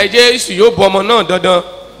that child. Ẹ̀jẹ̀ Jésù yóò bọ ọmọ náà dandan.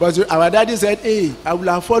 But our daddy said, hey, I will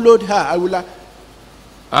have followed her. I will have.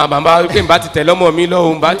 Bàbá wípé n bá ti tẹ̀lé ọmọ mi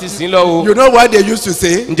lọ́wọ́ n bá ti sìn lọ́wọ́. You know what they used to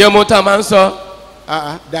say? Ǹjẹ́ mo tá a máa ń sọ?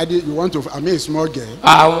 Daddy, you want to, I mean a small girl.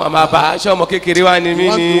 Àwọn bàbá aṣọ ọmọ kékeré wa ni mí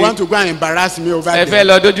ni. You want to go and embarrass me over there. Ẹ fẹ́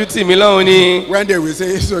lọ dójú tì mí lọ́hùn ni. When they will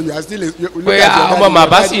say, so you are still. Pé ọmọ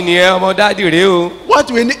bàbá sì ni ẹ ọmọ dáàdì rèé o. What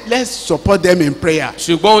we need, let's support them in prayer.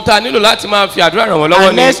 Ṣùgbọ́n ohun tá a nílò láti máa fi àdúrà ràn wọ́n lọ́wọ́ ni.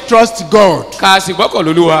 And let's trust God. Ká sì gbọ́kàn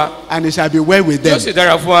lÓlúwa. And it shall be well with them. Yóò sì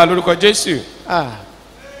dára fún wa lórúkọ Jésù.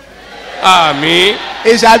 Àmín.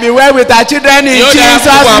 It shall be well with our children in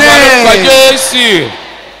Jesus' name.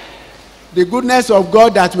 The goodness of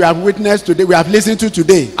God that we have witnessed today, we have listened to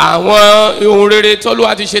today. Àwọn ohun rere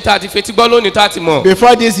tọ́lúwa ti ṣe tá a ti fetí gbọ́ lónìí tá a ti mọ̀.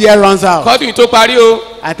 Before this year runs out. Kọ́dún tó parí o.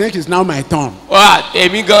 I think it's now my turn.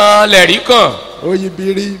 Èmi gan lẹ̀rí kàn. Oyi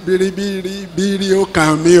biri ó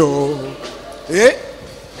kàn mí o.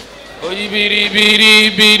 Oyi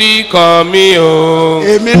biri kàn mí o.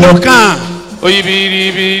 Èmi ló kàn. Oyi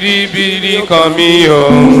biri kàn mí o.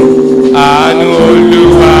 Àánú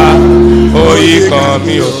Olúwa. Oyi kàn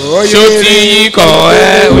mí o. Ṣó ti yí kàn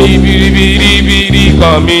ẹ́? Oyi biri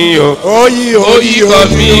kàn mí o. Oyi kàn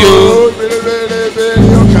mí o.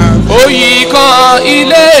 Oyi kàn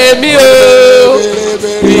ilé mi o.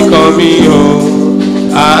 Oyi kàn mí o.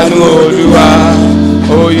 Àánú Olúwa.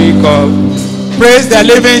 Oyi kàn. Praise the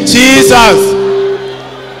living Jesus.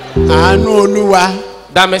 Àánú Olúwa.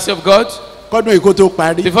 The mercy of God. Kọ́dún ìkó tó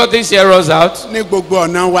parí. Before this year runs out. Ní gbogbo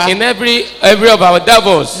ọ̀nà wa. In every of our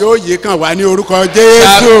devils. Yóò yí kàn wá ní orúkọ Jésù.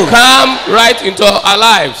 Shall come right into our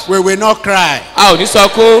lives. We will not cry. A ò ní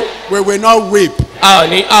sọkún. We will not weep. a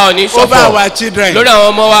ò ní over ṣọ̀fọ̀ our children. lórí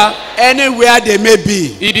àwọn ọmọ wa. Anywhere they may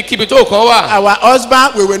be. Ibikíbi tó kàn wà. Our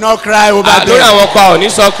husband we will not cry over them. Lórí àwọn ọkọ a ò ní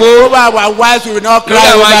sọkún. Over our wives we will not cry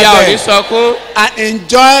lórí over àwọn them. aya ò ní sọkún. And in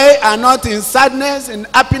joy and not in sadness, in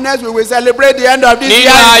happiness we will celebrate the end of this year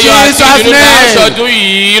Nínú in ayọ̀ àti Jesus' ìdùnnú ká name. ṣọdún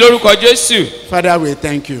yìí lórúkọ Jésù. Father, we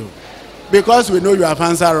thank you because we know you have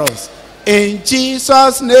answered us. In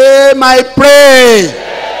Jesus' name I pray.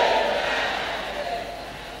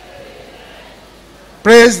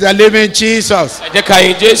 Praise the living Jesus. Ẹ jẹ́ ká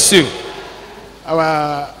yìn Jésù.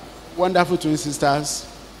 Our wonderful twin sisters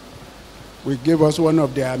will give us one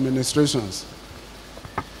of their administrations.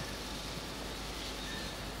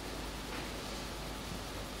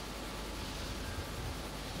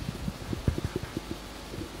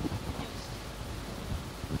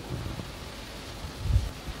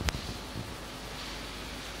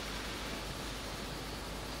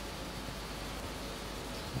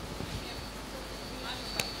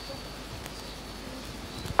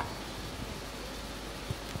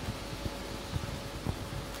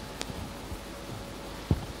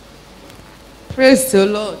 Praise the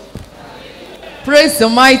Lord. Praise the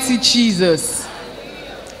mighty Jesus.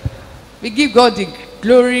 We give God the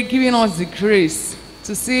glory, giving us the grace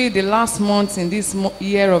to see the last month in this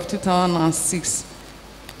year of 2006.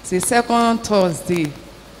 It's the second Thursday.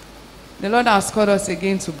 The Lord has called us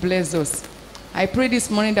again to bless us. I pray this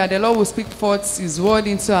morning that the Lord will speak forth His word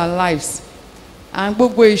into our lives. And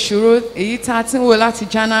gbogbo ìṣòro èyí tá a ti ń wò láti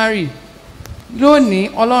January lónìí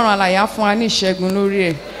Ọlọ́run alààyè á fún wa ní ìṣẹ́gun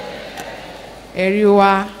lórí ẹ̀. Ẹ̀rí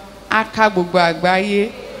wa á ká gbogbo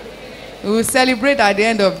àgbáyé. We will celebrate at the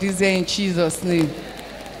end of this day in Jesus' name.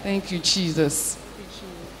 Thank you, Jesus.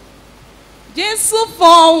 Jésù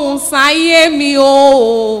fọhùn sáyé mi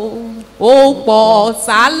ó pọ̀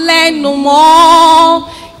sálẹ́nu mọ́.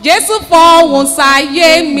 Jésù fọhùn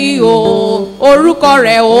sáyé mi orúkọ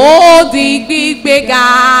rẹ̀ ó di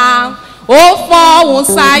gbígbéga. Ó fọhùn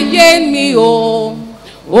sáyé mi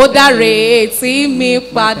ó dáre tí mi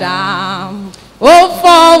padà. Ó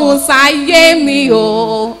fọhùn sáyé mi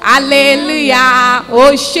hallelujah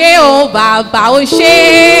ó ṣé o bàbá ó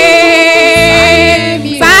ṣé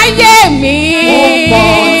sáyé mi ó pọ̀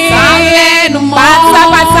sálẹ́nu mọ́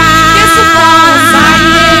pátápátá Jésù fọhùn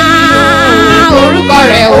sáyé mi orúkọ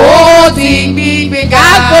rẹ̀ ó di gbígbéga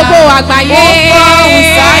gbogbo àgbáyé ó fọhùn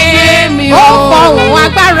sáyé mi ó fọhùn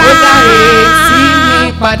agbára ó dáre tí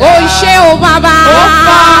mi padà ó ṣé o bàbá ó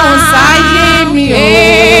fọhùn sáyé mi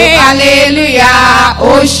hallelujah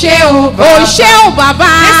ó ṣé o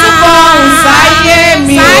bàbá Jésù fọhùn sáyé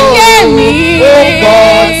mi ó pọ̀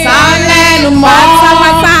sálẹ́nu mọ́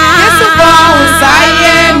pátápátá Jésù fọhùn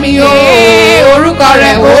sáyé mi orúkọ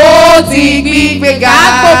rẹ̀ ó ti gbígbéga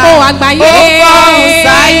gbogbo àgbáyé ó fọhùn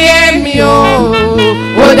sáyé mi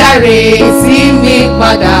ó dáre sí mi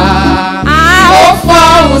padà ó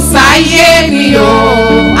fọhùn sáyé mi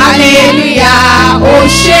hallelujah ó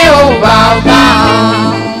ṣé o bàbá.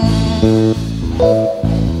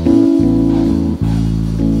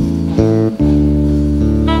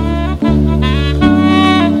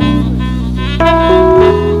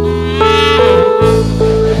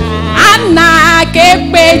 Anna ké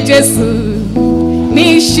pe Jésù ní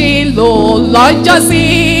Ṣílò lọ́jọ́sí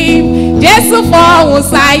Jésù fọhùn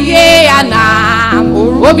sáyé Anna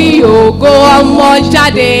ó bí ògo ọmọ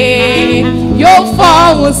jáde yóò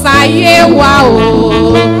fọhùn sáyé wa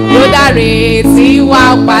yóò dáre tí wa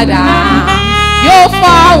padà yóò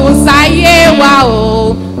fọhùn sáyé wa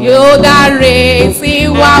yóò dáre tí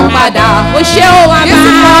wa padà ó ṣé o wá bá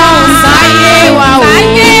Jésù fọhùn sáyé wa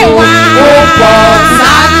ó pọ̀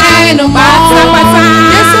sálẹ́nu pátápátá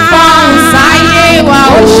Jésù fọhùn sáyé wa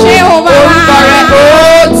ó ṣé o bá orúkọ rẹ̀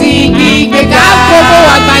ó ti gbígbéga gbogbo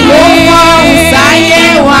àgbáyé ó fọhùn sáyé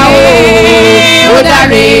wa ó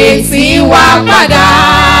dáre tí wa padà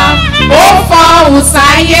ó fọhùn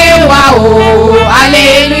sáyé wa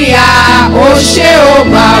hallelujah ó ṣé o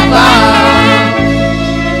bàbá.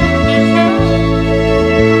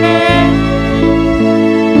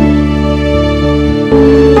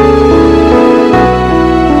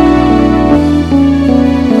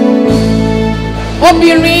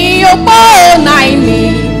 Obìnrin opó Náínì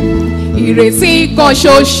ìrètí kan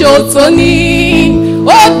ṣoṣo tó ní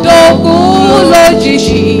ó dógún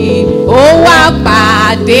lójijì ó wá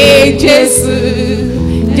pàdé Jésù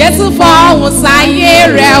Jésù fọhùn sáyé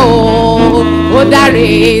rẹ̀ ó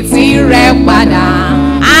dáre tí rẹ̀ padà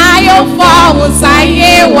ayọ̀ fọhùn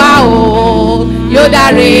sáyé wa yóò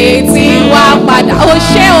dáre tí wa padà ó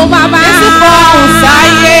ṣé o bàbá Jésù fọhùn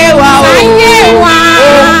sáyé wa ó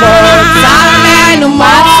pọ̀ sálẹ́nu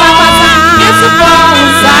pátápátá Jésù fọhùn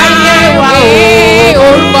sáyé wa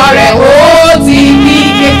orúkọ rẹ̀ ó ti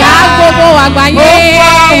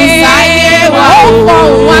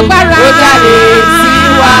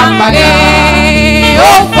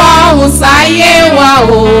fọ̀hún sáyé wa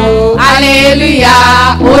o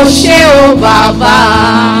hallelujah ó ṣé o bàbá.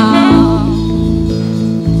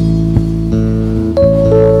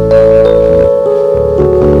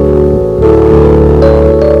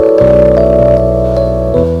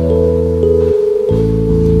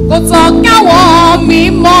 kò tán káwọn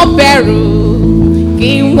mímọ́ bẹ̀rù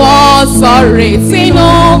kí wọ́n sọ̀rè sínú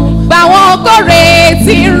gbà wọ́n kórè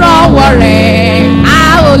tí rọwọ́ rẹ̀ á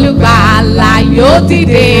olùgbàlà yóò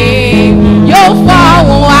dìde yóò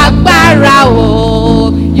fọ̀hún agbára o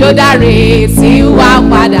yóò dáre sí wa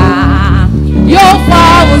padà yóò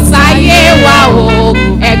fọ̀hún sáyé wa o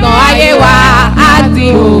ẹ̀gàn ayé wa á di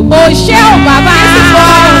o ṣé o bàbá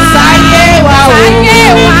fọ̀hún sáyé wa o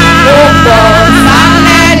ó pọ̀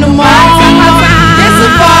sálẹ́nu mọ́ Jésù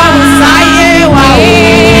fọ̀hún sáyé wa o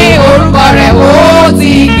orúkọ rẹ̀ ó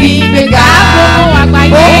ti gbígbéga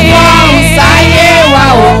ó fọ̀hún sáyé wa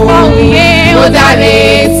o ó dáre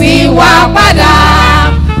sí wa padà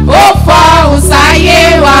ó fọ̀hún sáyé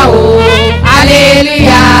wa o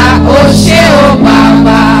hallelujah ó ṣé o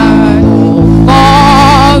bàbá.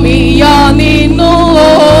 Kọ́ mi yọ nínú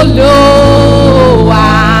Olúwa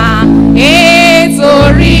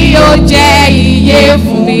nítorí ó jẹ́ ìyè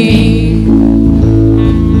fún mi.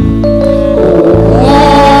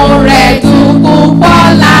 Òun rẹ̀ dùn púpọ̀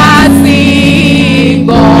láti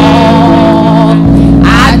gbọ́,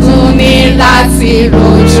 adùn ní láti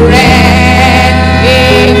rojú rẹ̀.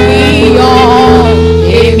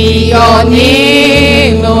 Ènìyàn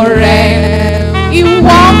nínú rẹ̀.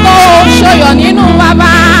 Ìwọ kò ṣòyọ̀ nínú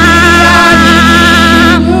bàbá.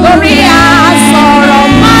 Lórí àsọ̀rọ̀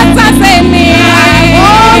mátàsé mi.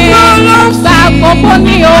 Ọgbọ́n ló ń sa gbogbo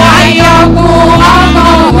ní o ayọ̀kùn ọmọ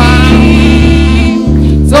mi.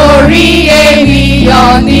 Torí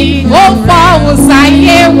ènìyàn ni ó fọ̀hún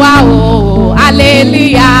sáyé wa o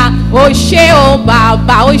hallelujah ó ṣé o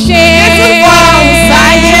bàbá ó ṣé. Jésù fọ̀hún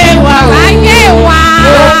sáyé wa o sáyé wa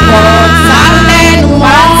ó pọ̀ sálẹ́nu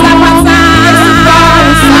wa pátápátá. Jésù fọ̀hún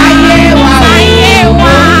sáyé wa o sáyé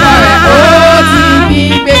wa ó ti bí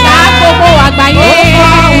gbéga gbogbo àgbáyé. Ó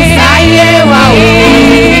fọ̀hún sáyé wa o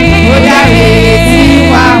ó dáre sí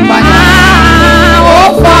wa padà. Ó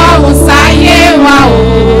fọ̀hún sáyé wa o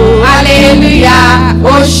hallelujah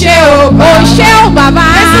ó ṣé o bàbá.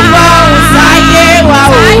 Jésù fọ̀hún sáyé wa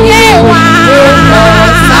o sáyé wa ó pọ̀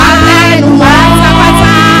sálẹ́nu wa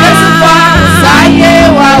pátápátá. Jésù fọ̀hún sáyé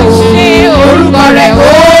wa o orúkọ rẹ̀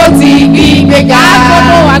ó ti gbígbéga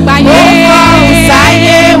gbogbo àgbáyé. Ó fọ̀hún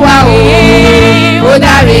sáyé wa o ó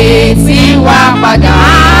dáre sí wa padà.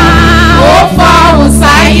 Ó fọ̀hún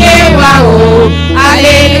sáyé wa o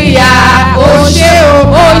hallelujah ó ṣé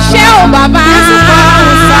o bàbá. Jésù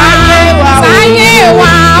fọ̀hún sáyé wa o sáyé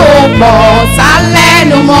wa ó pọ̀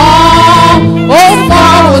sálẹ́nu mọ́. Ó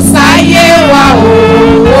fọ̀hún sáyé wa o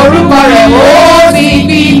orúkọ rẹ̀ ó ti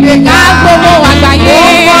gbígbéga gbogbo àgbáyé. Ó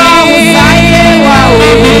fọ̀hún sáyé wa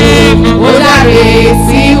o ó dáre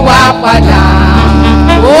sí wa padà.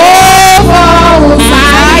 Ó fọ̀hún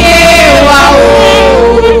sáyé wa o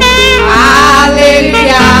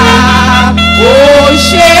hallelujah ó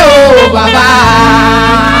ṣé o bàbá.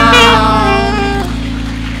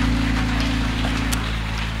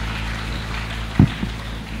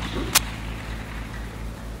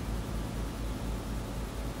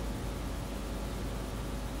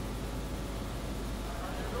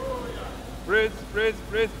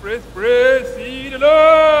 Praise ye the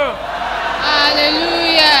Lord.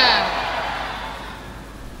 Hallelujah.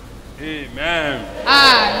 Amen.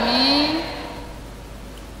 Àmín.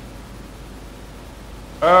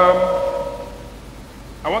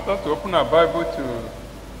 I want us to open our Bible to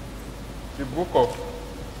the book of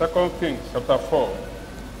 2 Kings chapter 4.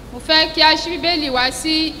 Mo fẹ́ kí a ṣí Bíbélì wá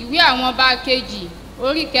sí ìwé àwọn ọba kejì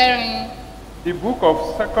orí kẹrin. The book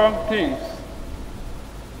of 2 Kings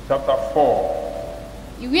chapter 4.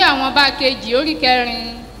 Ìwé àwọn ọba kejì orí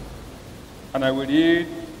kẹrin. And I will read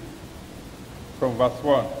from verse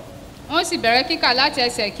 1. Wọ́n sì bẹ̀rẹ̀ kíkà láti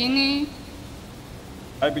ẹsẹ̀ kínní.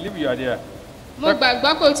 I believe you are there. Mo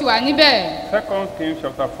gbàgbọ́ pé o ti wà níbẹ̀. 2 Kings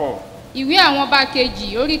chapter 4. Ìwé àwọn ọba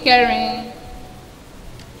kejì orí kẹrin.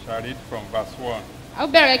 Shall read from verse 1. A ó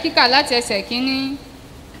bẹ̀rẹ̀ kíkà láti ẹsẹ̀ kínní.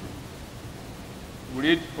 We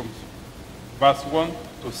read from verse 1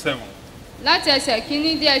 to 7. Láti ẹsẹ̀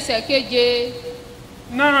kínní dé ẹsẹ̀ keje.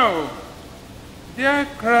 Now, there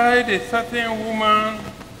cried a certain woman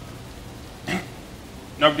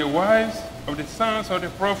of the wives of the sons of the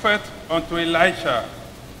prophet unto Elisha,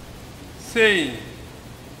 saying,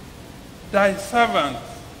 Thy servant,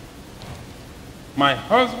 my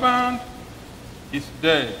husband, is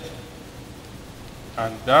dead,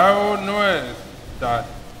 and thou knowest that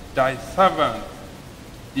thy servant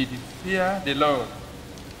did fear the Lord,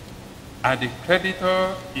 and the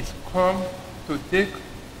creditor is come to take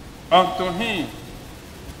unto him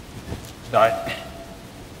thy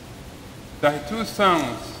 2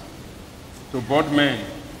 sons to bondmen,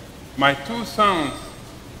 my 2 sons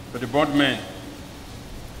to the bondmen.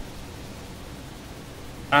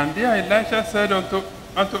 And there Elisha said unto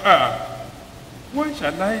her, What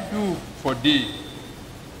shall I do for thee?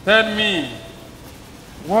 Tell me,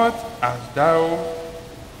 what hast thou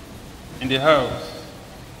in the house?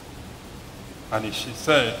 And she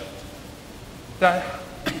said, Thy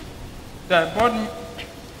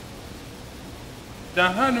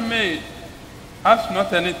handmaid has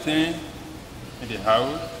not anything in the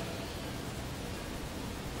house,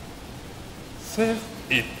 save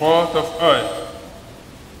a pot of oil.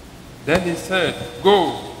 Then he said,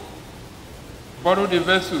 Go, borrow the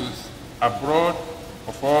vessels abroad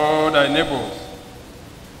of all thy neighbors,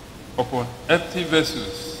 upon empty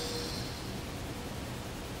vessels.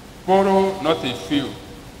 Borrow not a few.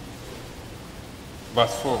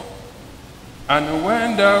 Verse 4. And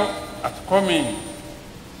when thou art coming,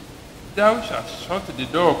 thou shalt shut the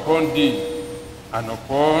door upon thee and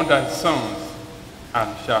upon thy sons,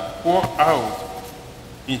 and shalt pour out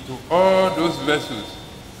into all those vessels,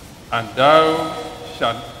 and thou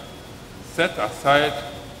shalt set aside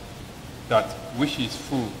that which is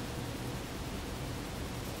full.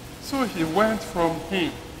 So he went from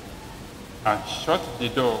him and shut the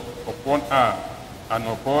door upon her and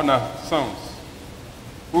upon her sons,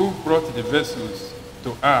 who brought the vessels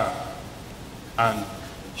to her, and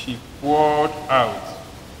she poured out.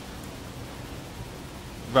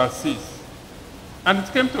 Verse 6. And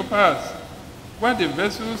it came to pass, when the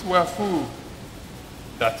vessels were full,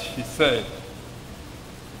 that she said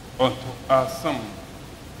unto her son,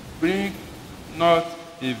 Bring not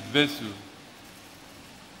a vessel.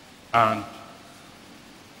 And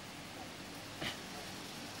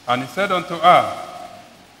he said unto her,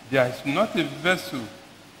 There is not a vessel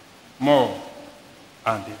more.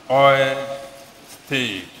 And the oil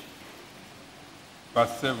stayed.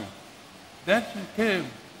 Verse 7. Then she came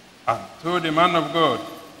and told the man of God,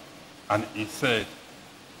 and he said,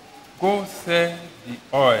 Go sell the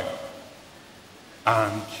oil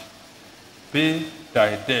and pay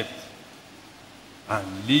thy debt, and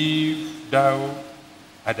leave thou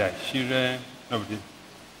at thy children of the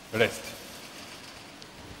rest.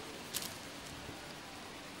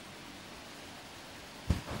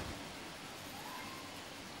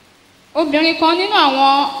 Obìnrin kan nínú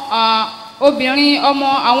àwọn obìnrin ọmọ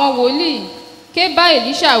àwọn wòlíì ké bá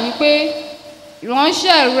Èlíṣà wípé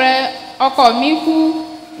ìránṣẹ́ rẹ ọkọ mi kú,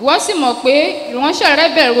 ìwọ sì mọ̀ pé ìránṣẹ́ rẹ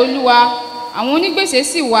bẹ̀rù Olúwa, àwọn onígbèsè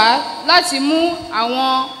sì wá láti mú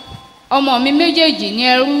àwọn ọmọ mi méjèèjì ní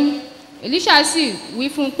ẹrú. Èlíṣà sì wí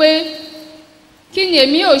fún un pé, kí ni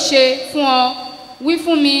èmi ò ṣe fún ọ? Wí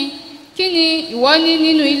fún mi, kí ni ìwọ ní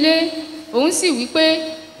nínú ilé? Òun sì wí pé,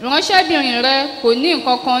 ìránṣẹ́bìnrin rẹ kò ní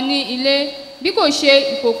nǹkan kan ní ilé bí kò ṣe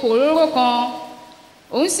ìkòkò òróró kan.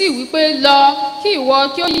 Òun sì wí pé, lọ kí ìwọ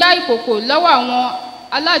kí ó yá ìkòkò lọ́wọ́ àwọn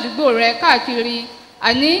aládùúgbò rẹ káàkiri,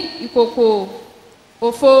 àní ìkòkò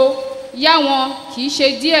òfo yá wọn kì í ṣe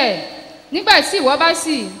díẹ̀. Nígbà tí ìwọ bá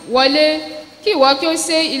sì wọlé, kí ìwọ kí ó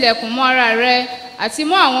sé ilẹ̀kùn mọ́ ara rẹ àti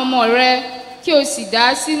mọ́ àwọn ọmọ rẹ, kí o sì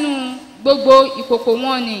dà sínú gbogbo ìkòkò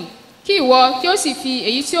wọn nì, kí ìwọ kí ó sì fi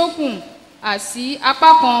èyí tí ó kù àsí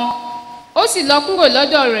apá kan. Ó sì lọ kúrò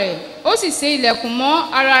lọ́dọ̀ rẹ̀, ó sì sé ilẹ̀kùn mọ́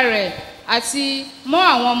ara rẹ̀ àti mọ́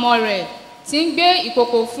àwọn ọmọ rẹ̀ tí ń gbé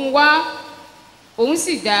ìkòkò fún wá. Òun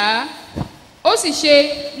sì dà. Ó sì ṣe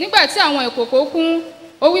nígbà tí àwọn ìkòkò kún,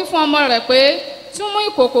 ó wí fún ọmọ rẹ̀ pé, tún mú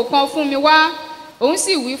ìkòkò kan fún mi wá. Òun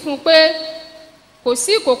sì wí fún un pé, kò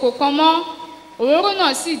sí ìkòkò kan mọ́. Òróró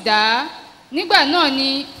náà sì dà. Nígbà náà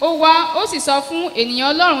ni ó wá, ó sì sọ fún ènìyàn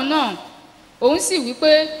Ọlọ́run náà. Òun sì wí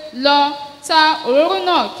pé, lọ ta òróró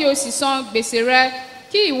náà kí o sì san gbèsè rẹ,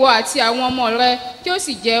 kí ìwọ àti àwọn ọmọ rẹ kí o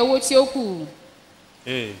sì jẹ owó tí ó kù.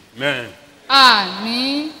 Amen.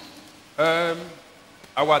 Àmín.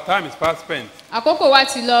 Our time is past spent. Àkókò wa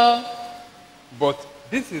ti lọ. But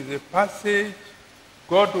this is a passage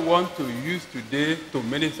God wants to use today to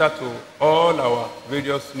minister to all our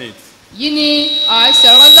various needs. Yìí ni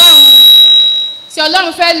ìsọ̀rọ̀ Ọlọ́run tí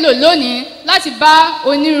Ọlọ́run fẹ́ lò lónìí láti bá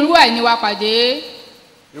onírúurú àìní wa pàdé.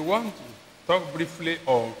 We want to talk briefly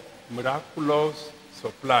on miraculous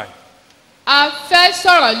supply. A fẹ́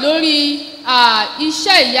sọ̀rọ̀ lórí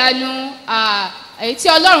iṣẹ́ ìyanu èyí tí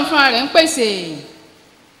Ọlọ́run fúnra rẹ̀ ń pèsè.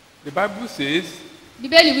 The Bible says,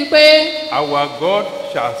 Bíbélì wípé, our God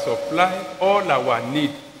shall supply all our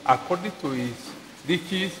need according to his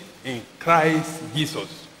riches in Christ Jesus.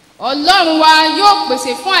 ọlọ́run wa yóò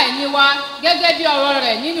pèsè fún àìní wa gẹ́gẹ́ bí ọ̀rọ̀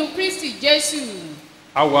rẹ̀ nínú kristi jésù.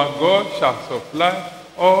 Our God shall supply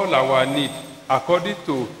all our needs according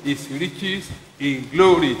to his riches in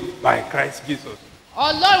glory by Christ Jesus.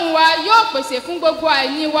 ọlọ́run wa yóò pèsè fún gbogbo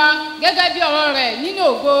àìní wa gẹ́gẹ́ bí ọ̀rọ̀ rẹ̀ nínú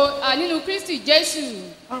ògo nínú kristi jésù.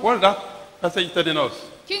 What is that passage telling us?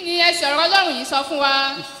 kí ni ẹsẹ̀ ọ̀rọ̀ ọlọ́run yìí sọ fún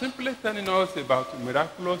wa? It's simply telling us about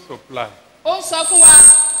miraculous supply. ó ń sọ fún wa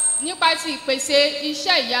nípa ti ìpèsè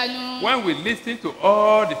iṣẹ́ ìyanu. When we listen to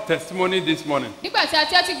all the testimony this morning, nígbà tí a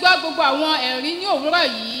tẹ́tí gbọ́ gbogbo àwọn ẹ̀rí ní òwúrọ̀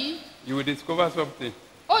yìí, you will discover something.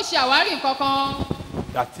 ó ṣe àwárí nǹkan kan.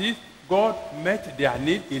 That is, God met their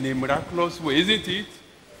need in a miraculous way, isn't it?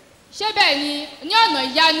 ṣé bẹ́ẹ̀ ni ní ọ̀nà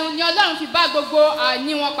ìyanu ni ọlọ́run fi bá gbogbo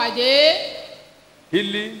àní wọn pàdé?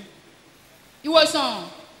 Healing, ìwòsàn,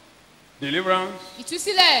 deliverance,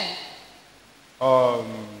 ìtúsílẹ̀,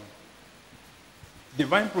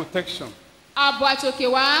 divine protection, ààbò àtòkè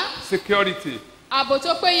wá, security, ààbò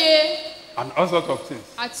tó péye, and all sorts of things.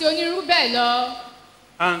 àti onírú bẹ́ẹ̀ lọ.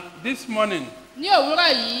 And this morning, ní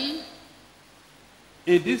òwúrọ̀ yìí,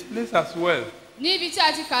 in this place as well, ní ibi tí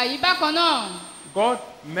a ti kà yí bákan náà, God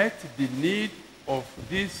met the need of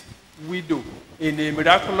this widow in a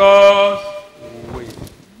miraculous way.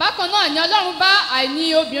 bákan náà ni ọlọ́run bá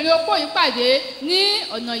àìní obìnrin opó yìí pàdé ní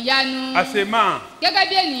ọ̀nà ìyanu. As a man, gẹ́gẹ́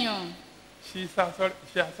bí ènìyàn, she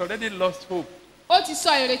has already lost hope. ó ti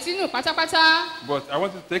sọ ìrètí nù pátápátá. But I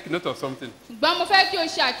want you to take note of something. ṣùgbọ́n mo fẹ́ kí o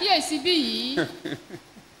ṣe àkíyèsí bí yìí.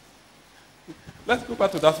 Let's go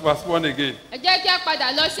back to that verse 1 again. ẹ jẹ́ kí a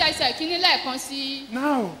padà lọ sí ẹsẹ̀ kínní lẹ́ẹ̀kan sí i.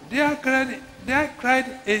 Now, there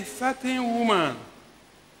cried a certain woman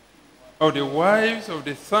of the wives of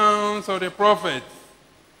the sons of the prophets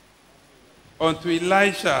unto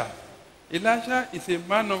Elisha. Elisha is a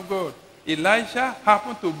man of God. Elisha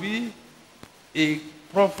happened to be a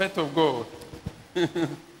prophet of God.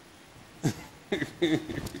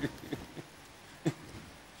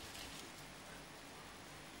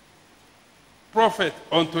 Prophet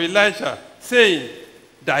unto Elisha, saying,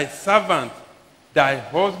 thy servant, thy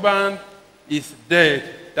husband is dead.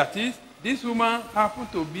 That is, this woman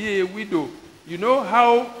happened to be a widow. You know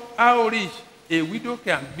how rich a widow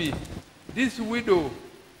can be. This widow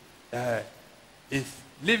is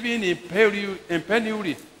living in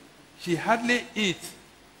penury. She hardly eats.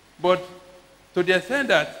 But to the extent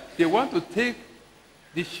that they want to take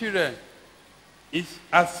the children,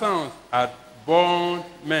 her sons are born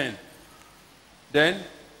men. Then,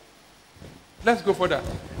 let's go further.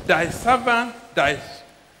 Thy servant,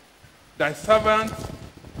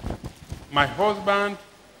 my husband,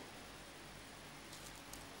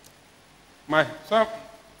 my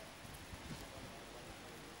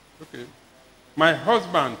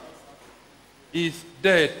husband is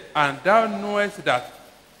dead, and thou knowest that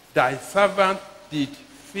thy servant did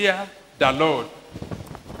fear the Lord.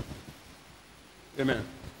 Amen.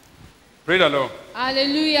 Praise the Lord.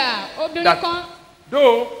 hallelujah. obìnrin That kan.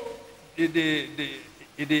 though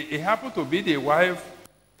it happened to be the wife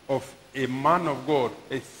of a man of God,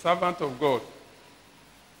 a servant of God,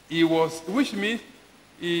 which means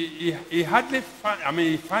he hardly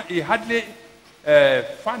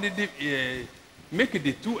found it make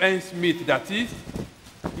the two ends meet. That is,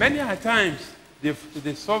 many a times they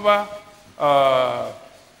suffer the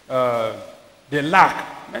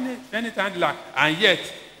lack. Many times lack, and yet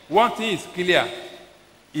one thing is clear: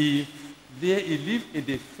 he live in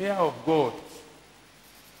the fear of God.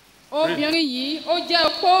 obìnrin yìí ó jẹ́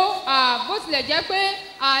opó bó tilẹ̀ jẹ́ pé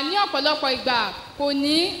ní ọ̀pọ̀lọpọ̀ ìgbà kò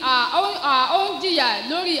ní ó ń jìyà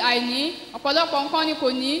lórí àìní ọ̀pọ̀lọpọ̀ nǹkan ni kò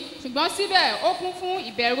ní ṣùgbọ́n síbẹ̀ ó kún fún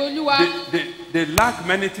ìbẹ̀rù olúwa. They lack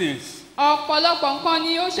many things. ọ̀pọ̀lọpọ̀ nǹkan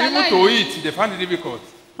ni ó Even to ṣaláìní. eat, they find it difficult.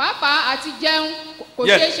 pàápàá àti jẹun kò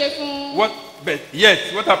ṣeé ṣe fún un. But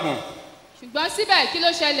yet, what happened? ṣùgbọ́n síbẹ̀ kí ló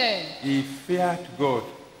ṣẹlẹ̀? He feared God.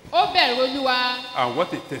 ó bẹ̀rù olúwa. And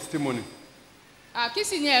what a testimony. kí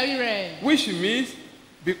sì ni ẹ̀rí rẹ̀? Which means,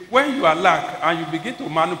 when you are lack and you begin to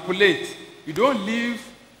manipulate, you don't live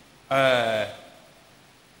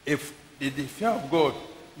in the fear of God.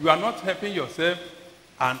 You are not helping yourself,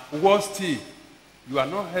 and worse still, you are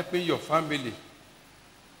not helping your family.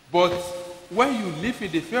 But when you live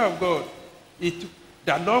in the fear of God,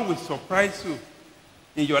 the Lord will surprise you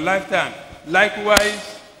in your lifetime.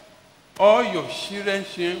 Likewise, all your children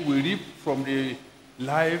will reap from the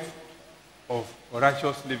life of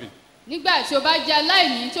righteous living. nígbà tí o bá jẹ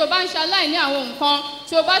aláìní tí o bá ń ṣe aláìní àwọn nǹkan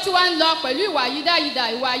tí o bá tún wá ń lọ pẹ̀lú ìwà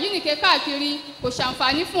yídáyidà ìwà yínìke káàkiri kò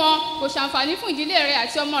ṣàǹfààní fún ọ kò ṣàǹfààní fún ìdílé rẹ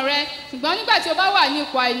àti ọmọ rẹ ṣùgbọ́n nígbà tí o bá wà ní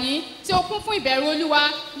ipò àìní tí o kún fún ìbẹ̀rù olúwa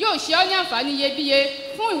yóò ṣe ọ́ ní àǹfààní iyebíye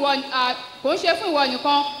kò ń ṣe fún ìwọ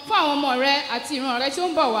nìkan fún àwọn ọmọ rẹ àti ìran rẹ tí ó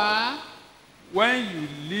ń bọ̀ wá. When you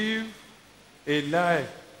live a life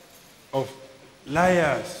of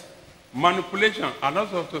liars, manipulation, and all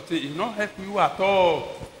sorts of things, it will not help you at all.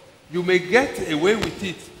 You may get away with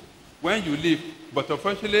it when you live, but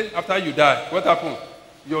unfortunately, after you die, what happens?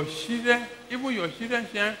 Your children, even your children,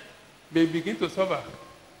 may begin to suffer.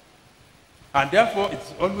 And therefore,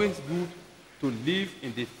 it's always good to live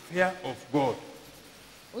in the fear of God.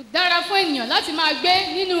 Ó dára fún ènìyàn láti máa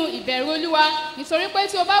gbé nínú ìbẹ̀rù olúwa nítorí pé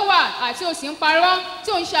tí o bá wà àti o sì ń parọ́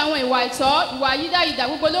tí o ń ṣe àwọn ìwà ìtọ́ ìwà yídáyidà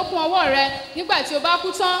gbogbo ló kún ọwọ́ rẹ nígbà tí o bá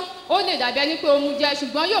kú tán ó lè dàbí ẹni pé o mu jẹ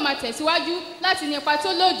ṣùgbọ́n yóò máa tẹ̀síwájú láti ní ipa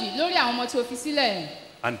tó lòdì lórí àwọn ọmọ tí o fi sílẹ̀.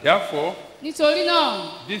 And therefore, nítorí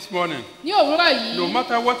náà this morning, ní òwúrọ̀ yìí no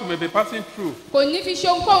matter what you may be passing through, kò ní fi ṣe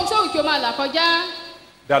ohunkóhun tó wù kí o máa là kọjá.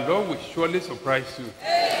 the Lord will surely surprise you.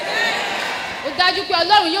 Ó dájú pé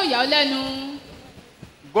ọlọ́run yóò yà ọ́ lẹ́nu.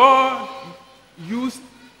 God used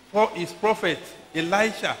for his prophet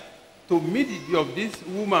Elisha to meet the need of this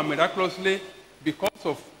woman miraculously because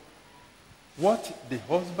of what the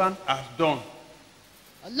husband has done.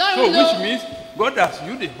 So which means God has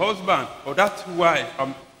used the husband of that wife,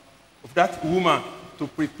 of that woman, to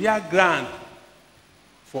prepare ground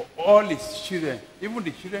for all his children, even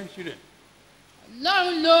the children's children.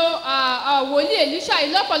 Ọlọ́run lo wòlíì Èlíṣà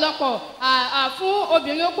yìí lọ́pọ̀lọpọ̀ fún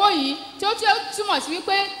obìnrin opó yìí tí ó túmọ̀ sí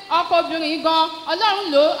wípé ọkọ obìnrin yìí gan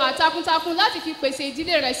Ọlọ́run lò takuntakun láti fi pèsè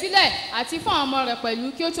ìdílé rẹ̀ sílẹ̀ àti fún àwọn ọmọ rẹ̀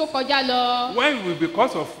pẹ̀lú kí ó tó kọjá lọ. When we,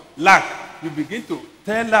 because of lack, you begin to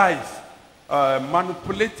tell lies,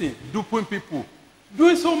 manipulating, duping people,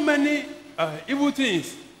 doing so many evil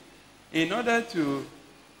things in order to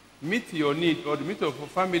meet your need or the need of your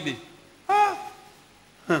family.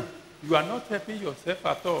 You are not helping yourself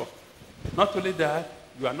at all. Not only that,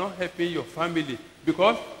 you are not helping your family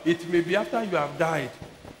because it may be after you have died,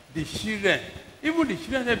 the children, even the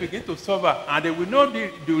children, they begin to suffer and they will know the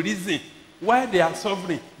reason why they are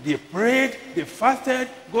suffering. They prayed, they fasted,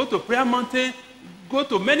 go to prayer mountain, go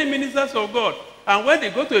to many ministers of God. And when they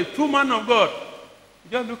go to a true man of God, you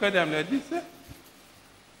just look at them like this.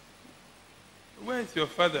 Where is your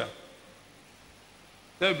father?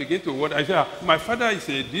 They begin to wonder. I say, my father is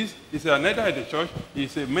is another in the church,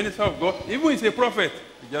 he's a minister of God, even he's a prophet.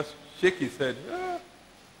 He just shake his head.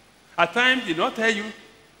 At times, he not tell you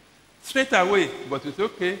straight away, but it's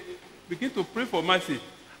okay. Begin to pray for mercy.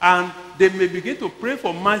 And they may begin to pray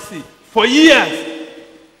for mercy for years.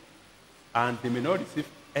 And they may not receive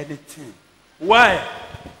anything. Why?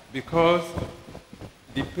 Because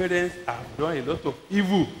the parents have done a lot of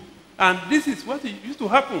evil. And this is what used to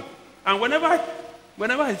happen. And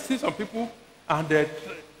whenever I see some people and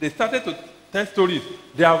they started to tell stories,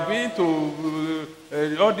 they have been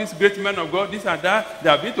to all these great men of God, this and that, they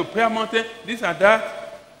have been to prayer mountain, this and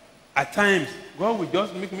that. At times, God will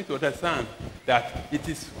just make me to understand that it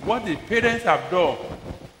is what the parents have done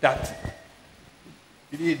that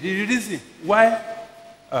the reason why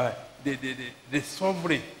the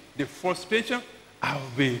suffering, the frustration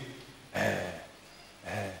have been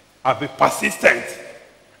persistent.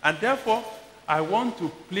 And therefore, I want to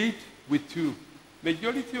plead with you.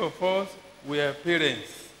 Majority of us were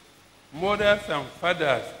parents, mothers and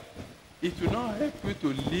fathers. It will not help you to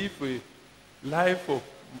live a life of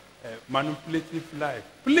manipulative life.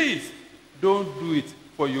 Please don't do it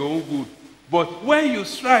for your own good. But when you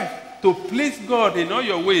strive to please God in all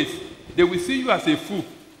your ways, they will see you as a fool.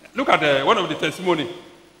 Look at one of the testimony.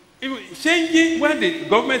 Changing when the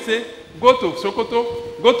government say, go to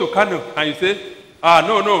Sokoto, go to Kano, and you say,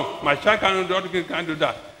 no, my child can't do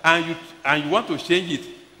that. And you want to change it.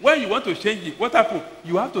 When you want to change it, what happens?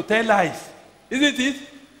 You have to tell lies. Isn't it?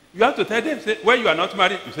 You have to tell them, say, when you are not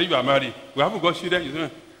married, you say you are married. You haven't got children, you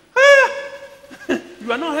say,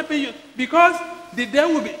 you are not helping you. Because the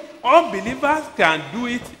devil will be, unbelievers can do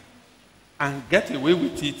it and get away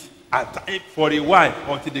with it for a while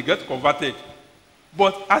until they get converted.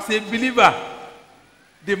 But as a believer,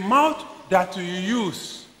 the mouth that you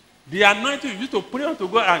use, the anointing you use to pray unto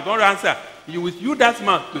God and God answer, you will use that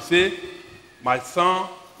mouth to say, my son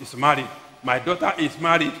is married, my daughter is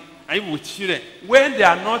married, and even with children. When they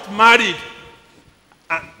are not married,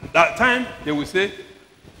 at that time they will say,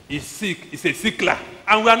 he's sick, he's a sickler.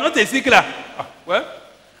 And we are not a sickler. Well,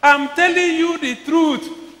 I'm telling you the truth.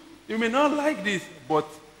 You may not like this, but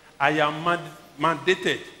I am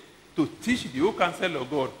mandated to teach the whole counsel of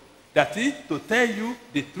God. That is to tell you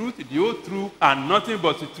the truth, the whole truth, and nothing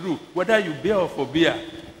but the truth, whether you bear or forbear.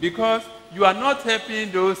 Because you are not helping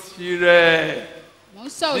those children.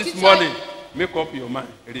 This morning, make up your mind,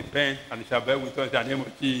 repent, and it shall bear with us in the name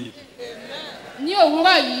of Jesus. ní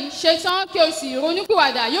òwúrọ̀ yìí ṣetán kí o sì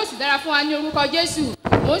ronúpìwàdà yóò sì dára fún wa ní orúkọ jésù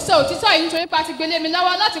mò ń sọ òtítọ́ yìí nítorí pé a ti gbélé mi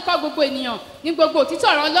lọ́wọ́ láti kọ́ gbogbo ènìyàn ní gbogbo òtítọ́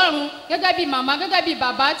ọ̀rọ̀ ọlọ́run gẹ́gẹ́ bí màmá gẹ́gẹ́ bí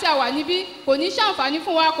bàbá tí a wà níbí kò ní ṣàǹfààní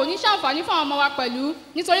fún wa kò ní ṣàǹfààní fún àwọn ọmọ wa pẹ̀lú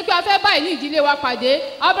nítorí pé a fẹ́ báyìí ní ìdílé wa pàdé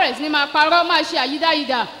a bẹ̀rẹ̀ sí ni máa parọ́ máa ṣe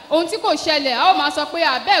àyídáyidà ohun tí kò ṣẹlẹ̀ a ó máa sọ pé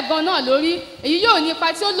àbẹ́ẹ̀ gan náà lórí èyí yóò ní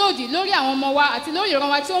ipa tí ó lòdì lórí àwọn ọmọ wa àti lórí ìran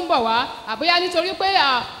wa tí ó ń bọ̀ wá àbóyá nítorí pé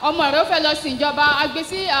ọmọ rẹ̀ ó fẹ́ lọ sin ìjọba agbé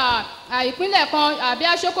sí ìpínlẹ̀ kan àbí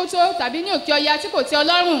aṣókótó tàbí ní òkè ọya tí kò tẹ́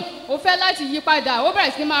ọlọ́run ó fẹ́ láti yí padà ó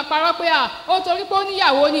bẹ̀rẹ̀ sí ni máa parọ́ pé ó torí pé ó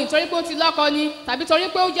níyàwó ni torí pé ó ti lọ́kọ ni tàbí torí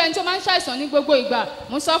pé ó jẹ́ ẹni tó máa ń ṣàìsàn ní gbogbo ìgbà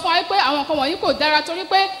mo sọ fún wa pé àwọn nǹkan wọ̀nyí kò dára torí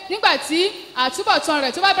pé nígbà tí àtúbọ̀tán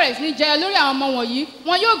rẹ̀ tó bá bẹ̀rẹ̀ sí ní jẹyọ lórí àwọn ọmọ wọ̀nyí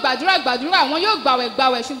wọn yóò gbàdúrà wọn yóò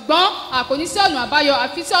gbàwẹ̀ ṣùgbọ́n kò ní sí ọ̀nà àbáyọ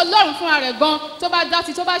àfi tí ọlọ́run fúnra rẹ̀ gan tó bá dá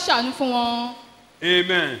sí tó bá ṣàánú fún wọn.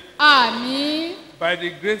 Amen. àmín. By the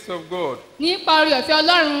grace of God, nípa orí ọ̀fẹ́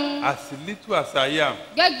ọlọ́run as little as I am,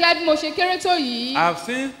 gẹ́gẹ́ bí mo ṣe kéré tó yìí I've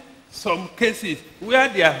seen some cases where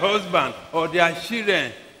their husband or their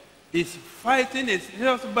children is fighting a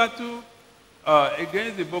serious battle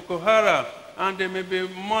against the Boko Haram, and they may be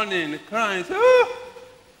mourning, crying, say,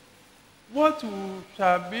 what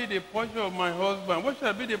shall be the portion of my husband? What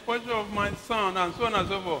shall be the portion of my son? And so on and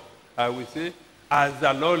so forth. I will say, as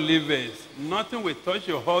the Lord lives, nothing will touch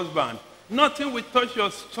your husband. Nothing will touch your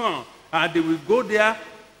son. And they will go there,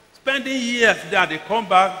 spending years there. They come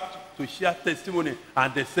back to share testimony.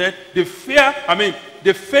 And they said, they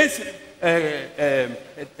face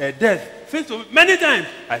death. Face many times.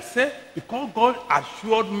 I said, because God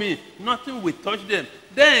assured me, nothing will touch them.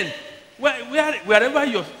 Then, wherever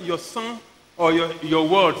your son or your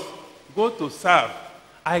words go to serve,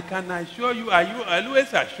 I can assure you, I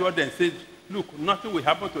always assure them, say, look, nothing will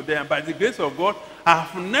happen to them. By the grace of God,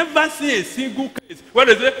 I've never seen a single case where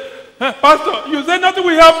they say, hey, Pastor, you say nothing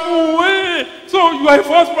will happen. So you are a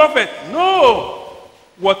false prophet. No.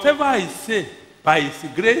 Whatever I say, by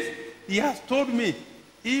His grace, He has told me,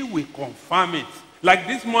 He will confirm it. Like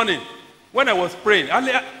this morning, when I was praying,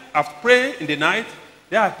 earlier, after praying in the night,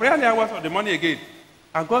 I prayed early hours of the morning again.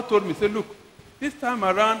 And God told me, say, look, this time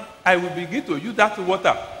around, I will begin to use that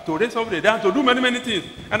water to raise up the dead, to do many, many things.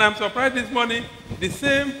 And I'm surprised this morning, the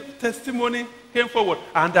same testimony came forward.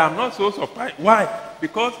 And I'm not so surprised. Why?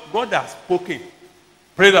 Because God has spoken.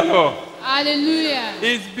 Praise the Lord. Hallelujah.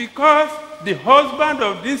 It's because the husband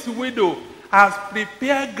of this widow has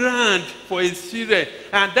prepared ground for his children.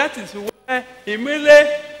 And that is why immediately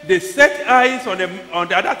they set eyes on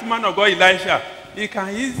that man of God, Elisha. He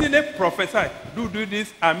can easily prophesy, do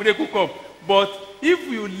this, and miracle come. But if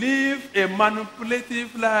you live a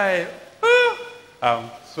manipulative life, I'm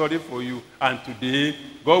sorry for you. And today,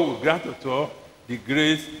 God will grant us all the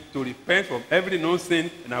grace to repent from every known sin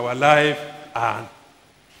in our life and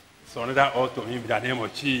surrender all to Him in the name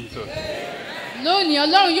of Jesus. lónìí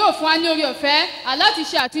ọlọ́run yóò fún wa ní orí ọ̀fẹ́ láti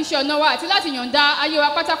ṣe àtúnṣe ọ̀nà wa àti láti yọ̀ǹda ayé wa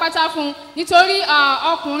pátápátá fún un nítorí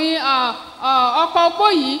ọkùnrin ọkọ opó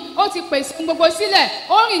yìí ó ti pèsè gbogbo sílẹ̀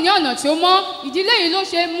ó rìn ní ọ̀nà tí ó mọ́ ìdílé yìí ló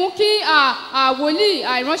ṣe mú kí wòlíì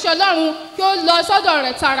ìránṣẹ́ ọlọ́run kí ó lọ sọ́dọ̀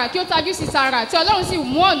rẹ̀ tààrà kí ó tajú sí tààrà tí ọlọ́run sì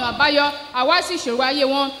mú ọ̀nà àbáyọ àwa sí ìṣòro ayé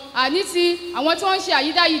wọn ní ti àwọn tí wọ́n ń ṣe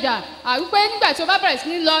àyídáyidà wípé nígbà tí ó bá bẹ̀rẹ̀ sí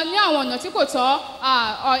ní lọ ní àwọn ọ̀nà tí kò tọ́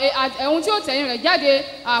ohun tí ó tẹ̀yìn rẹ̀ jáde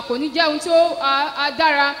kò ní jẹ́ ohun tí ó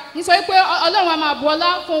dára nítorí pé ọlọ́run á máa bu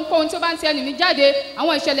ọlá fún ohunkóhun tí ó bá ń ti ẹnì ní jáde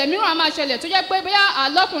àwọn ìṣẹ̀lẹ̀ mìíràn á máa ṣẹlẹ̀ tó jẹ́ pé bóyá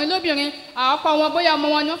lọ́kùnrin lóbìnrin ọkọ wọn bóyá ọmọ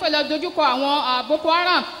wọn ni wọ́n fẹ́ lọ dojúkọ àwọn Boko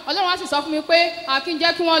Haram ọlọ́run á sì sọ fún mi pé kí n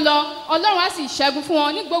jẹ́ kí wọ́n lọ ọlọ́run á sì ṣẹ́gun fún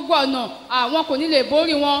wọn ní gbogbo ọ̀nà àwọn kò ní lè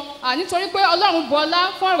borí wọn nítorí pé ọlọ́run bu ọlá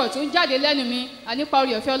fún ọ̀rọ̀ tó ń jáde lẹ́nu mi nípa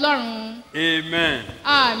orí ọ̀fẹ́ ọlọ́run. Amen.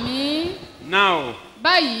 Àmín. Now,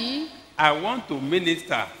 báyìí. I want to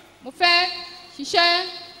minister. Mo fẹ́ ṣiṣẹ́.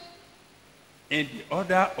 In the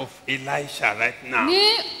order of Elisha right now. Ní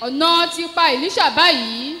ọ̀nà ti pa Elisha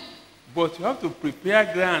báyìí. But you have to prepare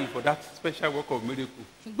ground for that special work of miracle.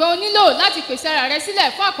 Ṣùgbọ́n o nílò láti pèsè ara rẹ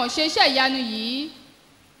sílẹ̀ fún àkànṣe iṣẹ́ ìyanu yìí.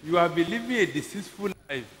 You are living a deceitful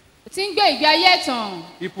life. O ti ń gbé ìgbé ayé ẹ̀tàn.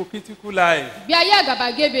 Hypocritical life. Ìgbé ayé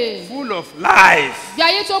àgàbàgebè. Full of lies. Ìgbé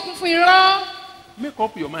ayé tó kún fún irọ́. Make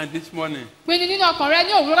up your mind this morning. Pinnu nínú ọkàn rẹ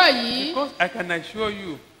ní òwúrọ̀ yìí. Because I can assure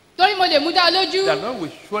you. Torí mo lè mú dá lójú. The Lord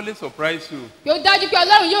will surely surprise you. Kí o dájú pé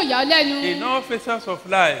Ọlọ́run yóò yà ọ́ lẹ́nu. In all phases of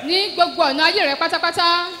life. Ní gbogbo ọ̀nà ayé rẹ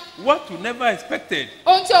pátápátá. what you never expected,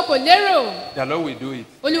 ohun tí o kò lérò the Lord will do it.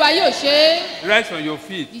 olúwa yóò ṣe é. Rise on your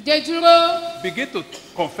feet. dìde dúró. Begin to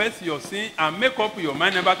confess your sin and make up your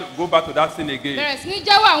mind never to go back to that sin again. bẹ̀rẹ̀ sí ní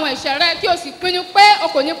jẹ́wọ́ àwọn ẹ̀ṣẹ̀ rẹ kí o sì pinnu pé o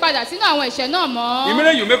kò ní padà sínú àwọn ẹ̀ṣẹ̀ náà mọ́.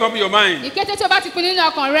 Immediately you make up your mind, ìkété tí o bá ti pinnu nínú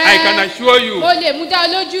ọkàn rẹ. I can assure you, mo lè mú dá ọ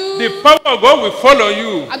lójú. the power of God will follow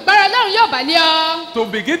you agbára ọlọ́run yóò bà lé ọ. to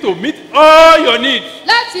begin to meet all your needs,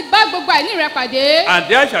 láti bá gbogbo àìní rẹ pàdé. and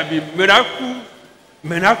there shall be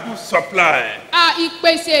miracle supply.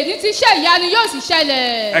 ìpèsè ní ti iṣẹ́ ìyanu yóò sì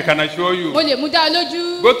ṣẹlẹ̀. I can assure you. mo lè mú dá ọ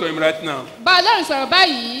lójú. Go to him right now. bá ọlọ́run sọ̀rọ̀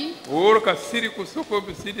báyìí.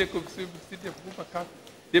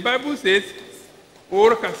 The Bible says,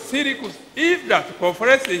 if that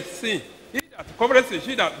confesses sin, he that confesses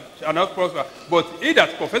sin shall not prosper, but he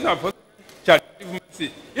that confesses shall receive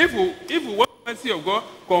mercy. If you want mercy of God,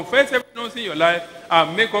 confess every sin in your life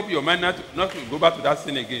and make up your mind not to go back to that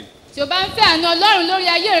sin again. tí o bá ń fẹ́ àánú ọlọ́run lórí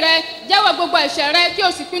ayé rẹ jẹ́wọ́ gbogbo ẹ̀ṣẹ̀ rẹ kí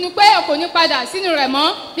o sì pinnu pé o kò ní padà sínú rẹ̀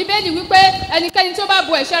mọ́. bíbélì wípé ẹnikẹ́ni tó bá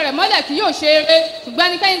bo ẹ̀ṣẹ̀ rẹ̀ mọ́lẹ̀ kì yóò ṣe eré ṣùgbọ́n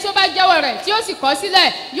ẹnikẹ́ni tó bá jẹ́wọ́ rẹ̀ tí ó sì kọ̀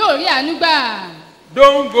sílẹ̀ yóò rí àánú gbà.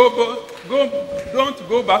 Don't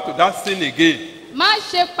go back to that sin again. má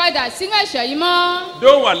ṣe padà sínú ẹ̀ṣẹ̀ yìí mọ́.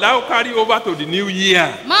 Don't allow carry over to the new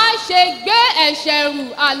year. má ṣe gbé ẹ̀ṣẹ̀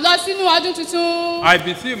rù àlọ sínú ọdún tuntun. I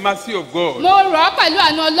beseech mercy of God. mo rọ̀ ọ́ pẹ̀lú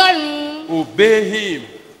àánú ọlọ́run. Obey him.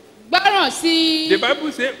 gbọ́ràn sí i. The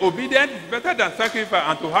Bible says obedience is better than sacrifice,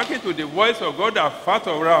 and to hearken to the voice of God are fat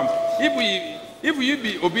of ram. If you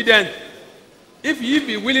be obedient, if ye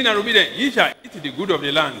be willing and obedient, ye shall eat the good of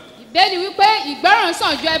the land. ìbéèrè wípé ìgbọ́ràn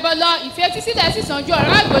sàn ju ẹbọ lọ ìfetísílẹ̀ sì sàn ju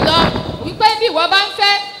ọ̀rá àgbò lọ wípé bí ìwọ bá ń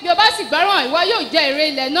fẹ́ bí o bá sì gbọ́ràn ìwọ yóò jẹ èrè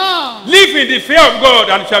ilẹ̀ náà. Live in the fear of God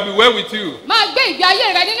and it shall be well with you. máa gbé ìgbé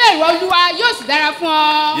ayé rẹ nínú èrò olúwa yóò sì dára fún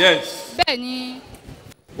ọ. Yes. bẹ́ẹ̀ ni.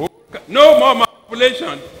 No more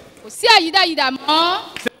manipulation. kò sí àyídáyidà mọ́.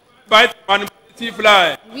 Bite manipulative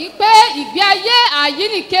lie. wípé ìgbé ayé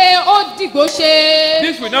àyínìke ó dìgbò ṣe.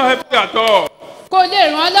 This will not help you at all. kò lè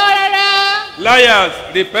ràn ọ́ lọ rárá. Liars,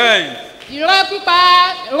 repent. irọ́ pípa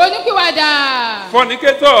ronúpìwàdà.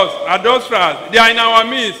 Fornicators, adulterers, they are in our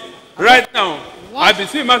midst right now. I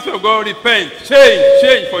beseech mercy of God, repent,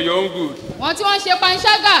 change for your own good. wọ́n tí wọ́n ṣe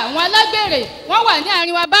panṣágà wọn alágbèrè wọ́n wà ní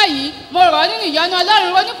àárín wa báyìí mo rọ̀ ọ́ nínú ìyọ́nú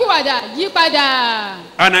ọlọ́run ronúpìwàdà yí padà.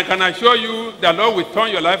 And I can assure you the Lord will turn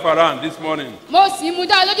your life around this morning. mo sì mú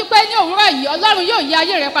dá lójú pé ní òwúrọ̀ yìí ọlọ́run yóò yí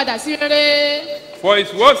ayé rẹ padà sí rere. For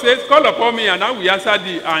his word says, call upon me and I will answer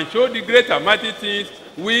thee and show thee great and mighty things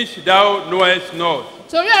which thou knowest not.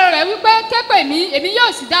 torí ọ̀rọ̀ rẹ̀ wípé képè mí èmi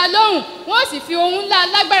yóò sì dá a lóhùn wọ́n sì fi ohun ńlá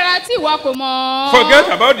lágbára tí ìwọ kò mọ̀. Forget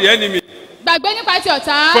about the enemy. gbàgbé nípa ti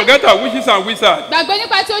ọ̀tá. Forget our witches and wizards. gbàgbé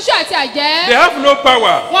nípa ti oṣù àti àjẹ́. They have no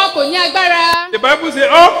power. wọn kò ní agbára. The Bible says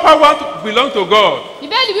all power belongs to God.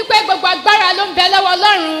 ìbéèlì wípé gbogbo agbára ló ń bẹ lọ́wọ́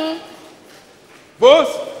ọlọ́run. Both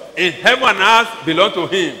in heaven and earth belong to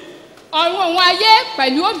him. ọ̀run òun ayé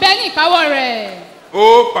pẹ̀lú ó ń bẹ ní ìkáwọ́ rẹ̀.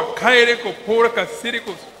 O pakaire ko pura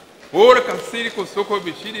kasiriko. Ora kasiriko soko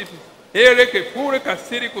bishiri. Ere ke pura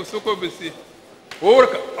kasiriko soko bisi.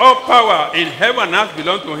 All power in heaven and earth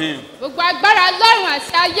belong to him. gbogbo agbára lọ́run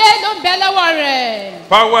àti ayé ló ń bẹ lọ́wọ́ rẹ̀.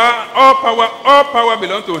 All power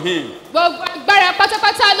belong to him. gbogbo agbára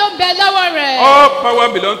pátápátá ló ń bẹ lọ́wọ́ rẹ̀. All power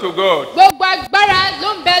belong to God. gbogbo agbára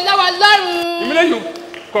ló ń bẹ lọ́wọ́ lọ́run. Immediately you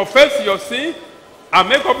confess your sin and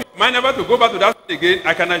make up your mind never to go back to that sin again,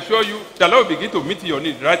 I can assure you the Lord will begin to meet your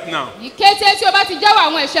needs right now. ìkété tí o bá ti jẹ́wọ́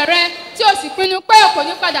àwọn ẹ̀ṣẹ̀ rẹ tí o sì pinnu pé o kò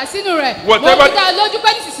ní padà sínú rẹ̀ mo Whatever- fi dá ọ lójú pé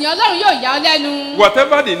nísinsìnyí ọlọ́run yóò yà ọ́ lẹ́nu.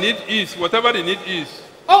 Whatever the need is,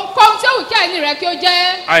 ohunkóhun tí ó wù kí àìní rẹ kí ó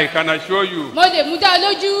jẹ́ I can assure you mo lè mú dá ọ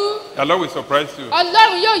lójú the Lord will surprise you.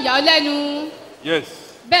 ọlọ́run yóò yà ọ́ lẹ́nu. Yes.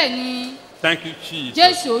 bẹ́ẹ̀ ni Thank you, Jesus.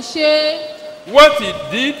 jésù ó ṣe é. What he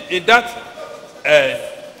did in that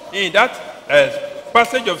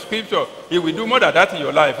passage of scripture, he will do more than that in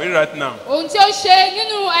your life right now. ohun tí ó ṣe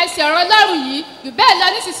nínú ẹsẹ̀ ọ̀rọ̀ ọlọ́run yìí jù bẹ́ẹ̀ lọ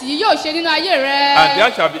nísinsìnyí yóò ṣe nínú ayé rẹ. And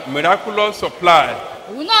there shall be miraculous supply.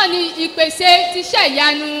 òun náà ni ìpèsè tíṣẹ́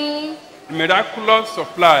ìyanu. Miraculous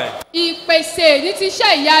supply. ìpèsè ní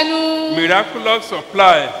tíṣẹ́ ìyanu. Miraculous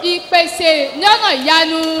supply. ìpèsè ní ọ̀nà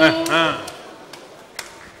ìyanu.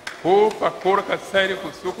 Oh, pakora kasari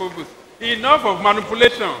kusukubus. Enough of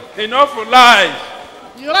manipulation. Enough of lies.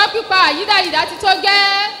 ìrọ́ pípa àyídáyidá ti tó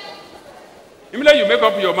gẹ́. Immediately you make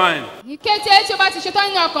up your mind. ní kété tí o bá ti ṣetán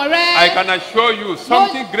nínú ọkàn rẹ. I can assure you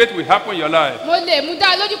something great will happen in your life. mo lè mú dá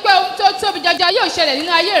a lójú pé ohun tó tóbi jọjọ yóò ṣẹlẹ̀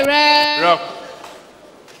nínú ayé rẹ. Rock.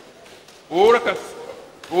 Orakas.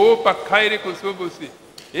 Oh, pakairi kusubusi.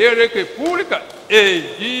 Ereke purika. In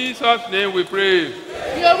Jesus' name we pray.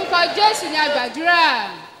 ní orúkọ jésù ni a gbàdúrà.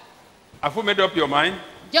 Have you made up your mind?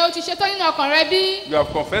 Jẹ́ o ti ṣetán nínú ọkàn rẹ bí? You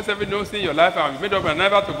have confessed every no sin in your life and you made up your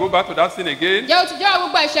never to go back to that sin again. Jẹ́ o ti jẹ́wọ́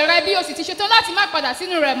gbogbo ẹ̀ṣẹ̀ rẹ bí o sì ti ṣetán láti má padà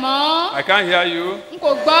sínú rẹ̀ mọ́? I can't hear you. N kò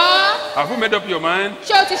gbọ́. Have you made up your mind?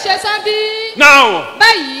 Ṣé o ti ṣetán bí? Now,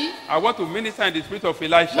 Báyìí, I want to minister in the spirit of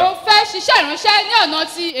Elisha. mo fẹ́ ṣiṣẹ́ ìránṣẹ́ ní ọ̀nà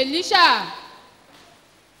ti Èlíṣà.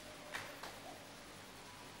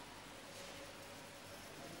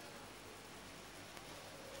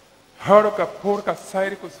 Haruka porka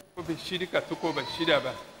sairi kosoko beshirika soko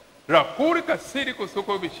beshidaba. Rapurika siri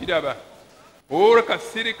kosoko beshidaba. Orka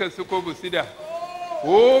siri kosoko besida.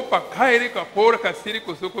 O pakairi ka porka siri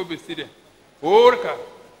kosoko besida. Orka.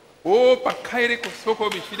 O pakairi kosoko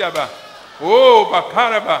beshidaba. O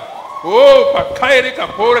pakaraba. O pakairi ka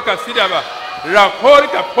porka sidaba.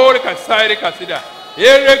 Raporika porka sairi kasida.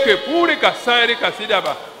 Ereke purika sairi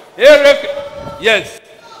kasidaba. Ereke. Yes.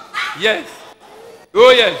 Yes. Oh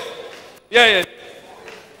yes. Yeah, yes.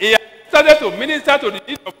 He has started to minister to the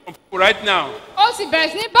needs of some people right now. Ó ti bẹ̀rẹ̀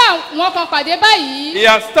sí ní bá àwọn kan pàdé báyìí. He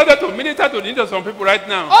has started to minister to the needs of some people right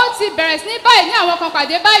now. Ó ti bẹ̀rẹ̀ sí ní báyìí ní àwọn kan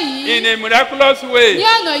pàdé báyìí. In a miraculous way. Ní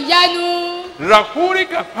ọ̀nà ìyanu. Rakuri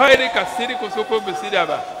kapairi kasiri kosoko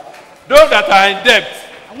besidaba. Those that are in debt,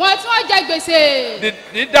 Àwọn tí wọ́n jẹ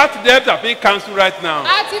gbèsè. that debt are being cancelled right now.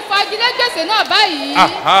 A ti fagilé gbèsè náà báyìí.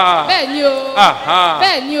 Aha. Bẹ́ẹ̀ ni o. Aha.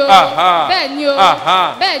 Bẹ́ẹ̀ ni o. Aha. Bẹ́ẹ̀ ni o.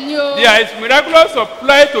 Aha. Bẹ́ẹ̀ ni o. There is miraculous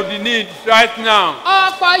supply to the need right now.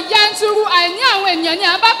 Ọ̀pọ̀ yanturu àìní àwọn ènìyàn ni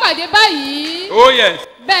à ń bá pàdé báyìí. Oh yes.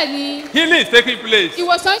 Bẹ́ẹ̀ ni. Healing is taking place.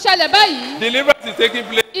 Ìwòsàn ń ṣẹlẹ̀ báyìí. Deliverance is taking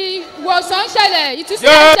place. Ìwòsàn ń ṣẹlẹ̀. Ìtúsílẹ̀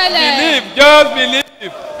ń Just ṣẹlẹ̀. believe, just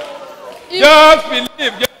believe. Just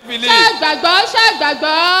believe, just believe. Ṣé gbàgbọ́? Ṣé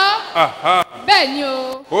gbàgbọ́? Aha. Bẹ́ẹ̀ ni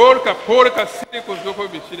o. Porka siri kosoko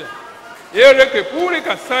bishida. Ereke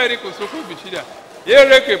purika sairi kosoko bishida.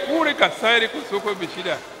 Ereke purika sairi kosoko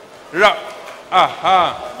bishida. Ra.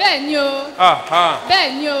 Aha. Bẹ́ẹ̀ ni o. Aha.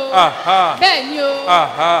 Bẹ́ẹ̀ ni o. Aha. Bẹ́ẹ̀ ni o.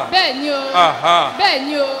 Aha. Bẹ́ẹ̀ ni o. Aha. Bẹ́ẹ̀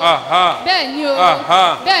ni o. Aha. Bẹ́ẹ̀ ni o.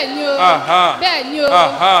 Aha. Bẹ́ẹ̀ ni o. Aha. Bẹ́ẹ̀ ni o.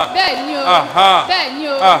 Aha. Bẹ́ẹ̀ ni o. Aha. Bẹ́ẹ̀ ni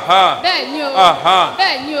o. Aha. Bẹ́ẹ̀ ni o. Aha.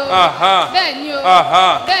 Bẹ́ẹ̀ ni o. Aha. Bẹ́ẹ̀ ni o.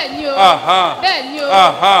 Aha. Bẹ́ẹ̀ ni o. Aha. Bẹ́ẹ̀ ni o.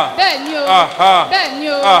 Aha. Bẹ́ẹ̀ ni o. Aha. Bẹ́ẹ̀ ni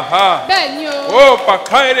o. Aha. Bẹ́ẹ̀ ni o. Oh,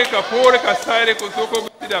 pakaire kapore sairi kosoko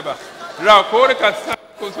bisidaba. Rakore sairi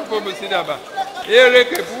kosoko bisidaba.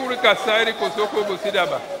 Ereke purika sairi kosoko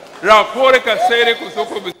bisidaba. Rakore sairi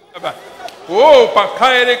kosoko bisidaba. Oh,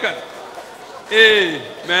 pakaire ka.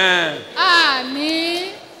 Amen.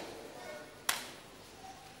 Àmín.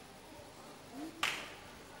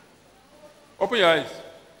 Open your eyes.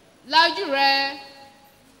 Lajú rẹ.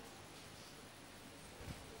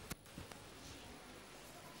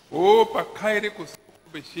 Oh, pakaire kosoko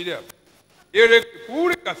bisidaba. Ereke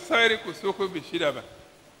purika sairi kosoko bisidaba.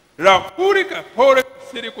 Rakure kapore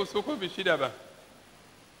sairi kosoko bisidaba.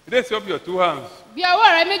 Raise up your two hands. Bí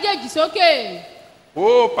ọwọ́ rẹ méjèèjì sókè.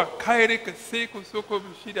 Oh, pakaire kasi kosoko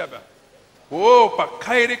bishidaba. Oh,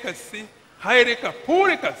 pakaire kasi haire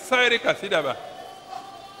kapure kasaire kasidaba.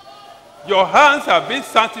 Your hands are being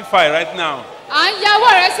sanctified right now, À ń ya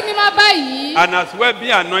ọwọ́ rẹ sí mímọ́ báyìí. and as well be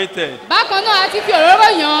anointed. Bákan náà a ti fi òróró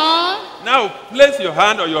yàn án. Now place your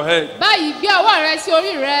hand on your head, Báyìí gbé ọwọ́ rẹ sí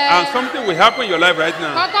orí rẹ. and something will happen in your life right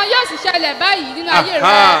now. Kankan yóò sì ṣẹlẹ̀ báyìí nínú ayé rẹ.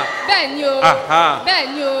 Aha. Bẹ́ẹ̀ ni o. Aha. Bẹ́ẹ̀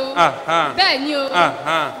ni o. Aha. Bẹ́ẹ̀ ni o.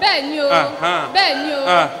 Aha. Bẹ́ẹ̀ ni o. Aha. Bẹ́ẹ̀ ni o.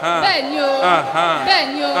 Aha. Bẹ́ẹ̀ ni o. Aha. Bẹ́ẹ̀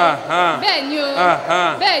ni o. Aha. Bẹ́ẹ̀ ni o.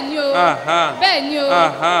 Aha. Bẹ́ẹ̀ ni o. Aha. Bẹ́ẹ̀ ni o.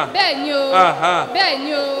 Aha. Bẹ́ẹ̀ ni o. Aha. Bẹ́ẹ̀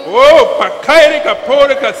ni o. Oh, pakaire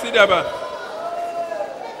kapore kasidaba.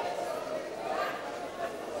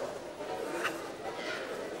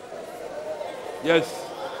 Yes.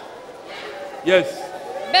 Yes.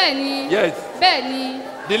 Bẹ́ẹ̀ ni. Yes. Bẹ́ẹ̀ ni.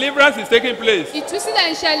 Deliverance is taking place. Ìtúsílẹ̀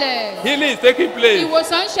ń ṣẹlẹ̀. Healing is taking place.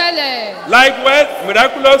 Ìwòsàn ń ṣẹlẹ̀. Likewise,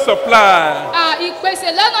 miraculous supply. Ìpèsè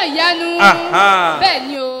lọ́nà ìyanu. Aha. Bẹ́ẹ̀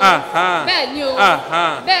ni o. Aha. Bẹ́ẹ̀ ni o. Aha.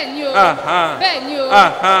 Bẹ́ẹ̀ ni o. Aha. Bẹ́ẹ̀ ni o.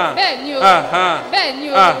 Aha. Bẹ́ẹ̀ ni o. Aha. Bẹ́ẹ̀ ni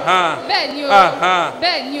o. Aha. Bẹ́ẹ̀ ni o. Aha.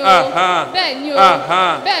 Bẹ́ẹ̀ ni o. Aha. Bẹ́ẹ̀ ni o. Aha.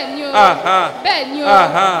 Bẹ́ẹ̀ ni o. Aha. Bẹ́ẹ̀ ni o.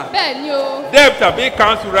 Aha. Bẹ́ẹ̀ ni o. Debt are being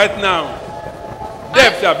cancelled right now.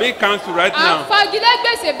 Debt are being cancelled right À ń now. fagilé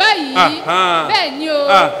gbèsè báyìí. Aha. Bẹ́ẹ̀ ni o.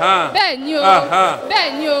 Aha. Bẹ́ẹ̀ ni o. Aha.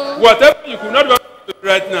 Bẹ́ẹ̀ ni o. Whatever you could not be able to do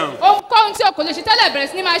right now. Ohunkóhun tí o kò lè ṣe tẹ́lẹ̀ bẹ̀rẹ̀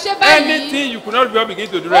sí ni máa ṣe báyìí. Anything you could not before begin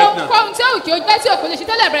to do right now. Ohunkóhun tí o kì í jẹ́ tí o kò lè ṣe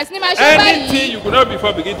tẹ́lẹ̀ bẹ̀rẹ̀ sí ni máa ṣe báyìí. Anything you could not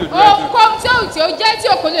before begin to do right now. Ohunkóhun tí o jẹ́ tí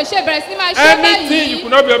o kò lè ṣe bẹ̀rẹ̀ sí ni máa ṣe Anything you báyìí.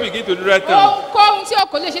 could not before begin to do right now. Ohunkóhun tí o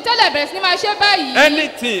kò lè ṣe tẹ́lẹ̀ bẹ̀rẹ̀ sí ni máa ṣe báyìí.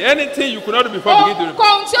 Anything you could not do before begin to do.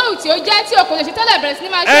 Ohunkóhun tí o jẹ́ tí o kò lè ṣe tẹ́lẹ̀ bẹ̀rẹ̀ sí ni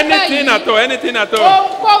máa ṣe báyìí. Anything at all, anything at all.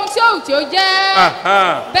 Ohunkóhun tí o jẹ́.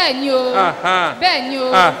 Aha. Bẹ́ẹ̀ ni o. Aha. Bẹ́ẹ̀ ni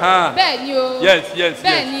o. Aha. Bẹ́ẹ̀ ni o. Yes, yes,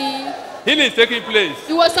 Bẹ́ẹ̀ yes. ni. Healing is taking place.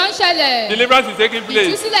 ìwòsàn ń ṣẹlẹ̀. Deliverance is taking place.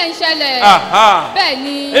 ìtúsílẹ̀ ń ṣẹlẹ̀. Aha. bẹ́ẹ̀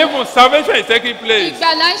ni. Even salvation is taking place.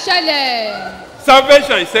 ìgbàlà ń ṣẹlẹ̀.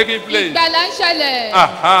 Salvation is taking place. ìgbàlà ń ṣẹlẹ̀.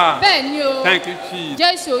 Aha. bẹ́ẹ̀ ni o. Thank you, Jesus.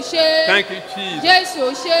 jésù ò ṣe. Thank you, Jesus. jésù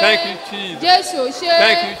ò ṣe. Thank you, Jesus. jésù ò ṣe.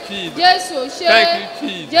 Thank you, Jesus. jésù ò ṣe. Thank you,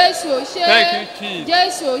 Jesus. jésù ò ṣe. Thank you, Jesus.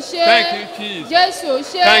 jésù ò ṣe. Thank you, Jesus. jésù ò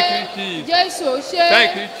ṣe. Thank you, Jesus. jésù ò ṣe.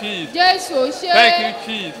 Thank you, Jesus. jésù ò ṣe. Thank you,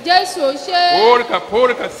 Jesus. jésù ò ṣe. Porka,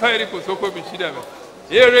 porka, sairi kusoko bishida.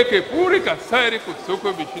 Ereke, purika, sairi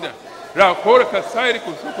kusoko bishida. Ra, porka, sairi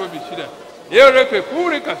kusoko bishida. Ereke,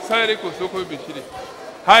 purika, sairi kusoko bishida.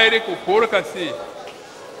 Hairi kuporka si.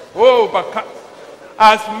 Oh, but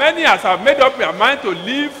as many as have made up their mind to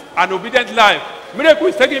live an obedient life, miracle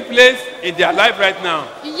is taking place in their life right now.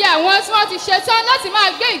 ìyá àwọn tí wọ́n ti ṣetán láti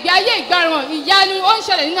máa gbé ìgbé ayé ìgbọràn ìyanu ó ń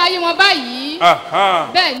ṣẹlẹ̀ nínú ayé wọn báyìí. Aha.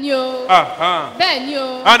 bẹ́ẹ̀ ni o. Aha. bẹ́ẹ̀ ni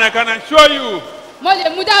o. And I can assure you, mo lè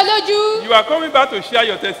mú dá lójú. you are coming back to share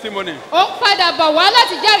your testimony. ó ń padà bọ̀ wá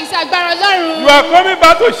láti jẹ́rìí sí agbára ọlọ́run. You are coming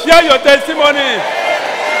back to share your testimony.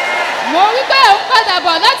 mo wí pé ó ń padà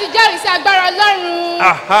bọ̀ láti jẹ́rìí sí agbára ọlọ́run.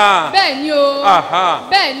 Aha. bẹ́ẹ̀ ni o. Aha.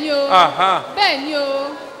 bẹ́ẹ̀ ni o. Aha. bẹ́ẹ̀ ni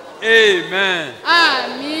o. Amen.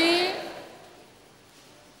 àmín.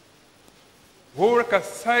 Orka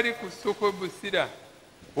sairi kusoko busida.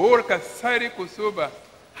 Orka sairi kusoba.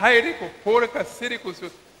 Hairi kuporka siri kuso.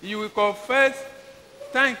 You will confess,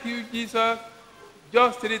 thank you, Jesus,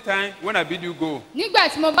 just 3 times when I bid you go. nígbà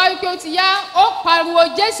tí mo bá wí pé ó ti yá ó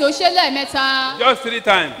pariwo jésù ó ṣe lẹ́ẹ̀mẹ́ta. Just 3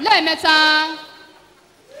 times. lẹ́ẹ̀mẹ́ta.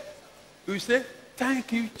 You say,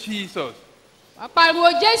 thank you, Jesus. wàá pariwo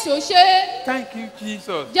jésù ó ṣe. Thank you,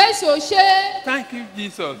 Jesus. jésù ó ṣe. Thank you,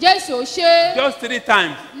 Jesus. jésù ó ṣe. Just 3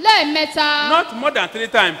 times. lẹ́ẹ̀mẹ́ta. Not more than 3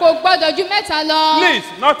 times. kò gbọ́dọ̀ ju mẹ́ta lọ. Please,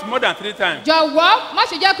 not more than 3 times. jọ̀wọ́ má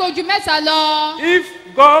ṣe jẹ́ kó ju mẹ́ta lọ. If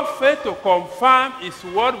God failed to confirm his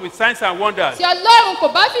word with signs and wonders, tí ọlọ́run kò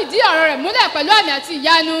bá fìdí ọ̀rọ̀ rẹ̀ múlẹ̀ pẹ̀lú àmì àti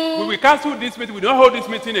ìyanu. we will cancel this meeting. We don't hold this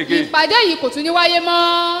meeting again. ìpàdé yìí kò tún ní wáyé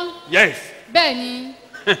mọ́. Yes. bẹ́ẹ̀ ni.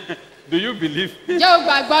 Do you believe? jẹ́ o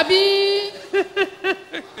gbàgbọ́ bí?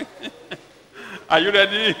 Are you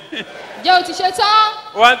ready? jẹ́ o ti ṣe tán?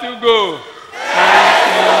 1, 2, go. Thank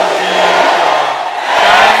you, Jesus.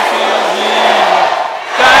 Thank you, Jesus.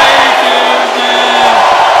 Thank you, Jesus.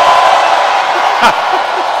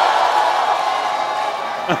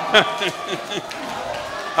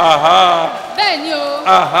 Aha. bẹ́ẹ̀ ni o.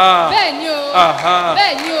 Aha. bẹ́ẹ̀ ni o. Aha.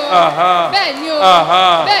 bẹ́ẹ̀ ni o. Aha. bẹ́ẹ̀ ni o. Aha.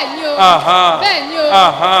 bẹ́ẹ̀ ni o. Aha. bẹ́ẹ̀ ni o.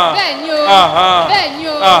 Aha. bẹ́ẹ̀ ni o. Aha. bẹ́ẹ̀ ni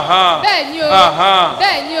o. Aha. bẹ́ẹ̀ ni o. Aha.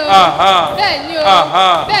 bẹ́ẹ̀ ni o. Aha. bẹ́ẹ̀ ni o.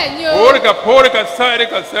 Aha. bẹ́ẹ̀ ni o. Porka, porka,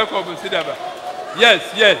 sairika, seko, busidaba. Yes,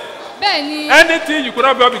 yes. bẹ́ẹ̀ ni. Anything you could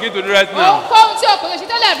not be able to begin to do right now. ohunkóhun tí o kò lè ṣe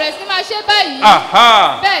tẹ́lẹ̀ bẹ̀rẹ̀ sí máa ṣe báyìí.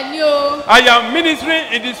 Aha. bẹ́ẹ̀ ni o. I am ministering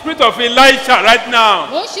in the spirit of Elisha right now.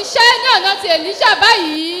 mo ń ṣiṣẹ́ ní ọ̀nà ti èlíṣà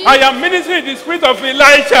báyìí. I am ministering in the spirit of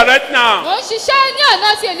Elisha right now. mo ń ṣiṣẹ́ ní ọ̀nà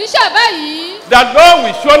ti èlíṣà báyìí. The Lord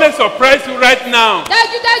will surely surprise you right now.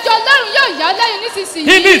 dájúdájú ọlọ́run yóò yá ọ lẹ́yìn nísinsìnyí.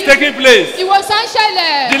 Healing is taking place. ìwòsàn ń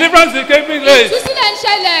ṣẹlẹ̀. Deliverance is taking place. ìtúsílẹ̀ ń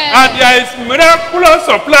ṣẹlẹ̀. And there is miraculous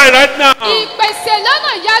supply right now. ìpèsè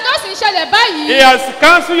lọ́nà ìyanu ó sì ń ṣẹlẹ̀ báyìí. He has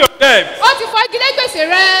cancelled your debt. ó ti fagilé gbèsè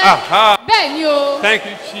rẹ. Aha. bẹ́ẹ̀ ni o. Thank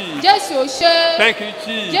you, Jesus. jésù ò ṣe. Thank you,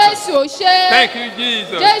 Jesus. jésù ò ṣe. Thank you,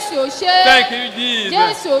 Jesus. jésù ò ṣe. Thank you, Jesus.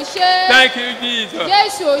 jésù ò ṣe. Thank you, Jesus.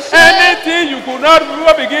 jésù ò ṣe. Anything you could not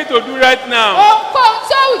even begin to do right now. ohunkóhun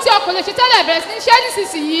tí ó wù tí o kò lè ṣe tẹ́lẹ̀ bẹ̀rẹ̀ sí ní ṣe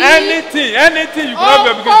nísinsìnyí. Anything you could not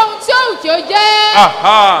begin to ohunkóhun tí ó wù kí o jẹ́.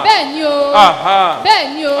 Aha. bẹ́ẹ̀ ni o. Aha. bẹ́ẹ̀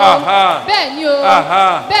ni o. Aha. bẹ́ẹ̀ ni o.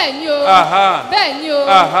 Aha. bẹ́ẹ̀ ni o. Aha. bẹ́ẹ̀ ni o.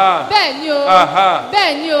 Aha. bẹ́ẹ̀ ni o. Aha.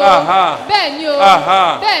 bẹ́ẹ̀ ni o. Aha. bẹ́ẹ̀ ni o. Aha.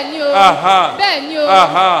 bẹ́ẹ̀ ni o. Aha. bẹ́ẹ̀ ni o.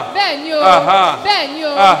 Aha. bẹ́ẹ̀ ni o. Aha. bẹ́ẹ̀ ni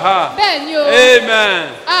o. Aha. bẹ́ẹ̀ ni o. Amen.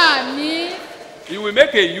 àmín. You will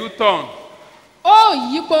make a U-turn ó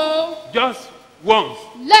yípo just once.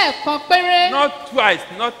 lẹ́ẹ̀kan péré. Not twice,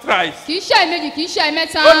 not thrice. kì í ṣe méjì kì í ṣe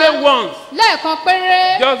mẹ́ta. Only once. lẹ́ẹ̀kan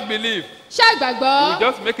péré. Just believe. ṣàgbàgbọ́. You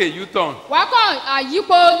just make a U-turn. wàá kàn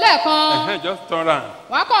àyípo lẹ́ẹ̀kan. Just turn around.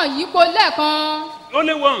 wàá kàn yípo lẹ́ẹ̀kan.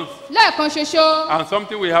 Only once. lẹ́ẹ̀kan ṣoṣo. And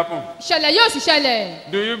something will happen. ìṣẹ̀lẹ̀ yóò sì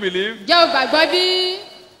ṣẹlẹ̀. Do you believe? jẹ́ o gbàgbọ́ bí?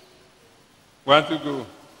 1, 2, go.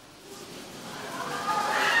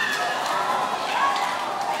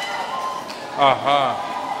 Aha.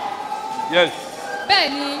 Yes.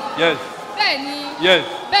 bẹ́ẹ̀ni. Yes. bẹ́ẹ̀ni. Yes.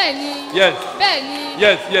 bẹ́ẹ̀ni. Yes. bẹ́ẹ̀ni.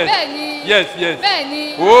 Yes, yes. bẹ́ẹ̀ni. Yes, yes. bẹ́ẹ̀ni.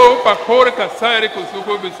 Oh, pakore ka saire ko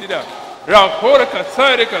suko besida. Rakore ka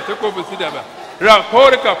saire ka toko besida ba.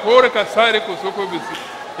 Rakore ka pore ka saire ko suko besida.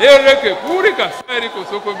 Ereke puri ka saire ko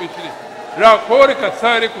suko besida. Rakore ka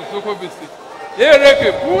saire ko suko besida.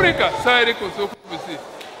 Ereke puri ka saire ko suko besida.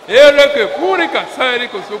 Ereke purika sairi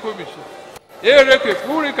kosoko bishi. Ereke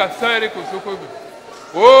purika sairi kosoko bishi.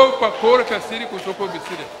 O pakore kasiri kosoko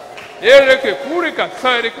bisire. Ereke purika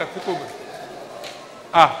sairi kosoko bishi.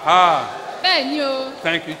 Aha. bẹ́ẹ̀ ni o.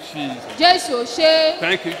 Thank you, Jesus. jésù ò ṣe.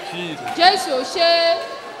 Thank you, Jesus. jésù ò ṣe.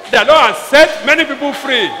 The Lord has set many people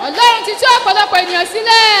free. ọlọ́run ti tú ọ̀pọ̀lọpọ̀ ènìyàn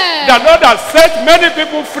sílẹ̀. The Lord has set many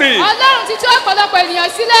people free. ọlọ́run ti tú ọ̀pọ̀lọpọ̀ ènìyàn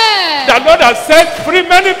sílẹ̀. The Lord has set free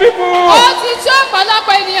many people. ó ti tú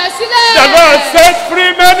ọ̀pọ̀lọpọ̀ ènìyàn sílẹ̀. The Lord has set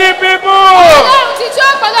free many people. ọlọ́run ti tú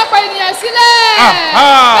ọ̀pọ̀lọpọ̀ ènìyàn sílẹ̀.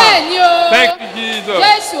 Aha. bẹ́ẹ̀ ni o. Thank you, Jesus.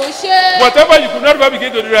 jésù ò ṣe. Whatever you could not even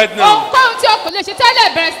begin to do right now. ohunkóhun tí o kò lè ṣe tẹ́lẹ̀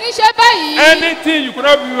bẹ̀rẹ̀ sí ní ṣe báyìí. Anything you could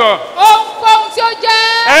not be for. ohunkóhun tí ó jẹ́.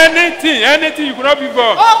 Anything you could not be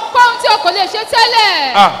for. ohunkóhun tí o kò lè ṣe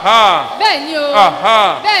tẹ́lẹ̀. Aha. bẹ́ẹ̀ ni o. Aha.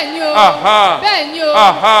 bẹ́ẹ̀ ni o. Aha. bẹ́ẹ̀ ni o.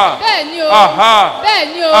 Aha. bẹ́ẹ̀ ni o. Aha. bẹ́ẹ̀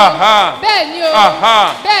ni o. Aha. bẹ́ẹ̀ ni o. Aha.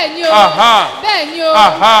 bẹ́ẹ̀ ni o. Aha. bẹ́ẹ̀ ni o.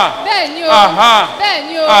 Aha. bẹ́ẹ̀ ni o. Aha. bẹ́ẹ̀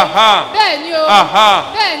ni o. Aha. bẹ́ẹ̀ ni o. Aha.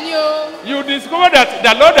 bẹ́ẹ̀ ni o. You discover that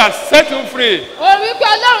the Lord has set you free o rí pé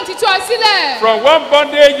ọlọ́run ti tú ọ sílẹ̀. from one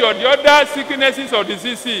bondage or the other sicknesses or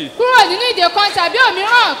diseases. kúrò nínú ìdè kan tàbí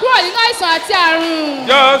òmíràn kúrò nínú àìsàn àti àrùn.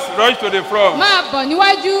 Just rush to the front. máa bọ̀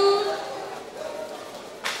níwájú.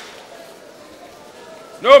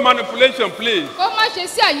 No manipulation, please. kó má ṣe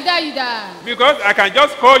sí àyídáyidà. Because I can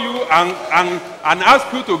just call you and ask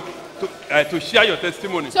you to share your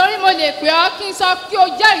testimony. torí mo lè pè ọ́ kí n sọ kí o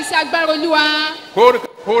jẹ́rìí sí agbára olúwa.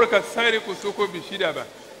 Korka sairi kosoko bishidaba.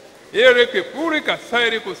 Ereke purika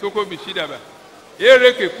sairi kosoko bishidaba.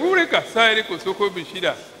 Ereke purika sairi kosoko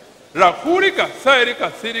bishida. Rakurika sairi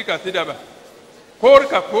kasiri kasidaba.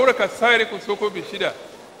 Korka sairi kosoko bishida.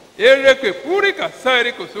 Ereke purika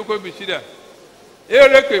sairi kosoko bishida.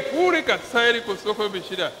 Ereke purika sairi kosoko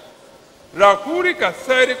bishida. Rakurika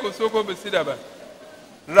sairi kosoko bisidaba.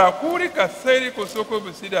 Rakurika sairi kosoko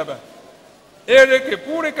bisidaba. Ereke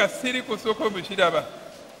purika siri kosoko bishidaba.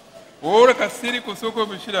 Ora kasiri kosoko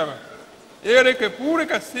bishidaba. Ereke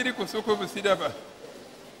purika siri kosoko bisidaba.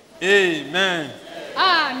 Amen.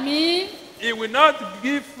 àmín. He will not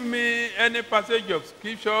give me any passage of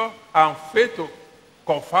scripture and faith to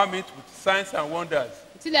confirm it with signs and wonders.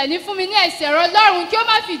 tilẹ̀ ní fún mi ní ẹ̀sẹ̀ ọ̀rọ̀ ọlọ́run kí ó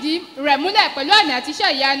má fìdí rẹ̀ múlẹ̀ pẹ̀lú àmì àti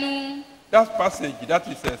iṣẹ́ ìyanu. That passage, that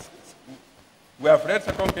is, we have read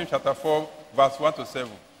 2 Kings chapter 4, verse 1 to 7.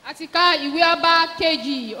 a ti ka ìwé ọba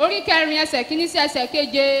kejì orí kẹrin ẹsẹ̀ kínní sí ẹsẹ̀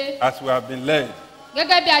keje. As we have been led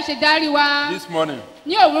gẹ́gẹ́ bí a ṣe darí wa this morning.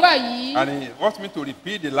 ní òwúrọ̀ yìí. And he wants me to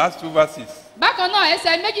repeat the last 2 verses. bákan náà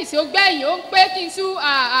ẹsẹ̀ méjì tí ó gbẹ̀yìn ó ń pé kí n tú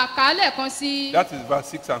àkàálẹ̀ kan sí i. That is verse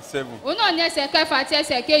 6 and 7. òun náà ní ẹsẹ̀ kẹfà àti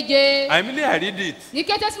ẹsẹ̀ keje. Immediately I read it. ní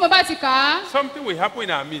kété tí mo bá ti kà á. Something will happen in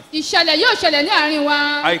our midst. ìṣẹ̀lẹ̀ yóò ṣẹlẹ̀ ní àárín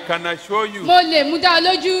wa. I can assure you. mo lè mú dá ọ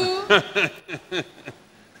lójú.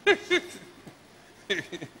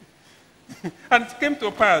 And it came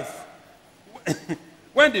to pass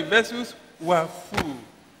when the vessels were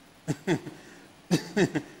full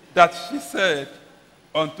that she said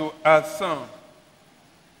unto her son,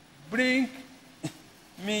 Bring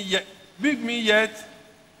me yet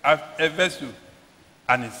a vessel.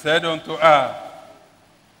 And he said unto her,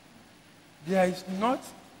 There is not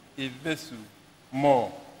a vessel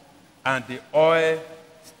more. And the oil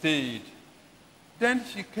stayed. Then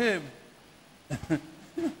she came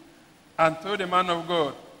and told the man of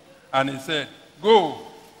God, and he said, Go,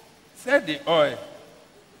 sell the oil,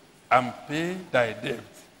 and pay thy debt,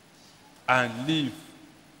 and live,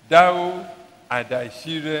 thou and thy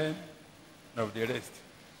children of the rest.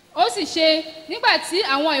 ó sì ṣe nígbà tí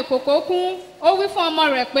àwọn ìkòkò kún ó wí fún ọmọ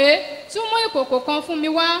rẹ̀ pé tún mú ìkòkò kan fún mi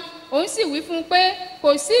wá òun sì wí fún un pé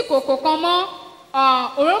kò sí ìkòkò kan mọ́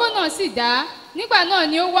òróró náà sì dá nígbà náà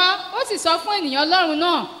ni ó wá ó sì sọ fún ènìyàn ọlọ́run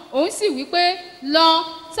náà òun sì wí pé lọ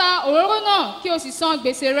ta òróró náà kí o sì san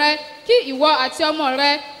gbèsè rẹ kí ìwọ àti ọmọ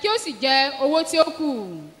rẹ kí o sì jẹ owó tí ó kù.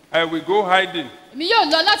 I will go hiding. èmi yóò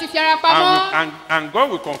lọ láti fi ara pamọ́. And God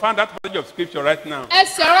will confirm that passage of scripture right now.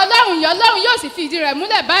 ẹsẹ̀ ọ̀rọ̀ ọlọ́run yìí ọlọ́run yóò sì fi ìdí rẹ̀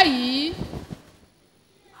múlẹ̀ báyìí.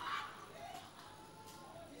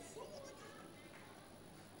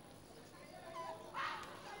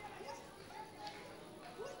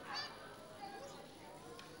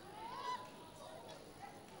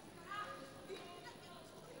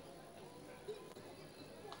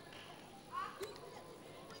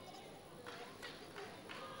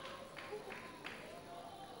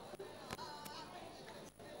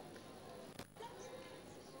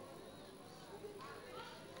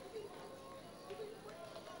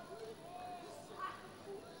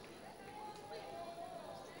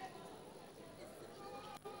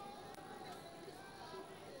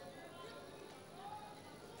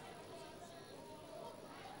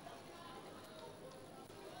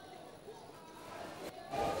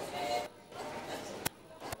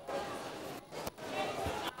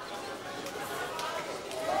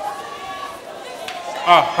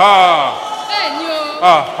 Aha. bẹ́ẹ̀ ni o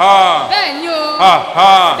Aha. bẹ́ẹ̀ ni o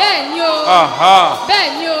Aha. bẹ́ẹ̀ ni o Aha. bẹ́ẹ̀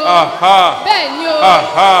ni o Aha. bẹ́ẹ̀ ni o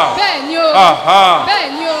Aha. bẹ́ẹ̀ ni o Aha. bẹ́ẹ̀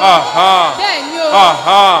ni o Aha. bẹ́ẹ̀ ni o Aha.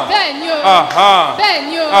 bẹ́ẹ̀ ni o Aha. bẹ́ẹ̀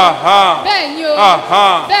ni o Aha. bẹ́ẹ̀ ni o Aha.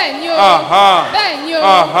 bẹ́ẹ̀ ni o Aha. bẹ́ẹ̀ ni o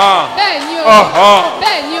Aha. bẹ́ẹ̀ ni o Aha.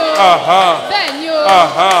 bẹ́ẹ̀ ni o Aha. bẹ́ẹ̀ ni o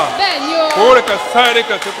Aha. bẹ́ẹ̀ ni o. Korika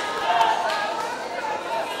sarika tuku.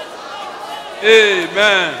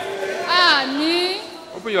 Amen. Àmín.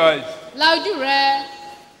 Open your eyes. La ojú rẹ.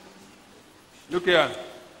 Look here.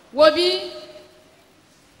 Wo bí.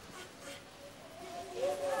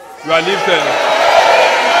 You are lifted.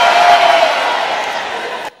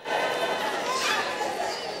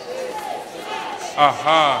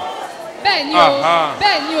 Aha. Bẹ́ẹ̀ ni o. Aha.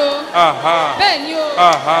 Bẹ́ẹ̀ ni o. Aha. Bẹ́ẹ̀ ni o.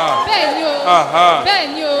 Aha. Bẹ́ẹ̀ ni o. Aha. Bẹ́ẹ̀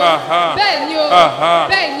ni o. Aha. Bẹ́ẹ̀ ni o. Aha.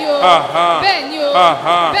 Bẹ́ẹ̀ ni o. Aha. Bẹ́ẹ̀ ni o.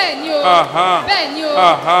 Aha. Bẹ́ẹ̀ ni o. Aha. Bẹ́ẹ̀ ni o.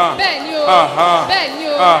 Aha. Bẹ́ẹ̀ ni o. Aha. Bẹ́ẹ̀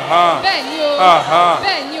ni o. Aha. Bẹ́ẹ̀ ni o. Aha.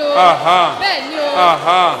 Bẹ́ẹ̀ ni o. Aha. Bẹ́ẹ̀ ni o.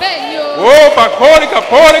 Aha. Bẹ́ẹ̀ ni o. Oh, pakorika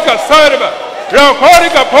porika sarba.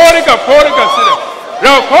 Rakorika porika porika sida.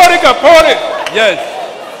 Rakorika porika. Yes.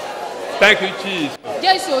 Thank you, Jesus.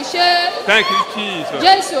 Jésù ò ṣe. Thank you, Jesus.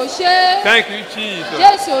 Jésù ò ṣe. Thank you, Jesus.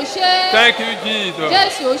 Jésù ò ṣe. Thank you, Jesus.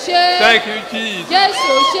 Jésù ò ṣe. Thank you, Jesus. Jésù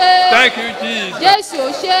ò ṣe. Thank you, Jesus. Jésù ò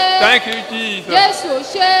ṣe. Thank you, Jesus. Jésù ò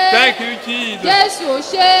ṣe. Thank you, Jesus. Jésù ò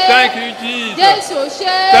ṣe. Thank you, Jesus. Jésù ò ṣe.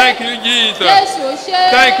 Thank you, Jesus. Jésù ò ṣe.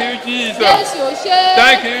 Thank you, Jesus. Jésù ò ṣe.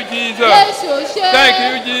 Thank you, Jesus. Jésù ò ṣe. Thank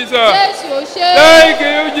you, Jesus. Jésù ò ṣe. Thank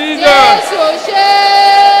you, Jesus. Jésù ò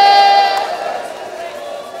ṣe.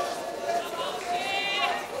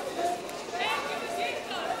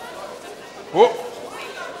 Oh.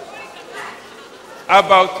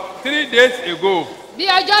 About 3 days ago, Bí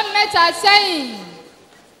ọjọ́ mẹ́ta sẹ́yìn,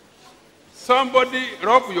 somebody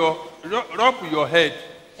rub your head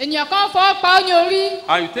ènìyàn kan fọwọ́ pa ọ́ ní orí.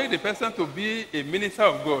 and you take the person to be a minister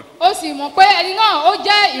of God. Ó sì mọ̀ pé ẹni náà ó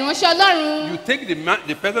jẹ́ ìránṣẹ́ Ọlọ́run. You take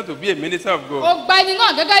the person to be a minister of God. Ó gba ẹni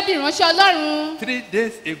náà gẹ́gẹ́ bí ìránṣẹ́ Ọlọ́run. 3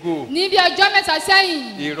 days ago, Ní bí ọjọ́ mẹ́ta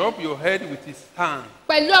sẹ́yìn, he rubbed your head with his hand.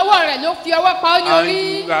 pẹ̀lú ọwọ́ rẹ̀ ló fi ọwọ́ pa ọ́ ní And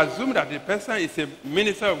orí. you assume that the person is a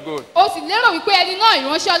minister of God. Ó sì lérò wípé ẹni náà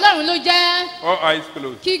ìránṣẹ́ Ọlọ́run ló jẹ́. All eyes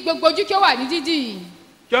closed. Kí gbogbo ojú kí ó wà ní dídì.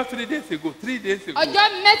 Just 3 days ago, 3 days ago.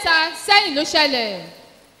 Ọjọ́ mẹ́ta sẹ́yìn ló ṣẹlẹ̀.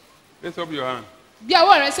 Raise up your hand. Gbé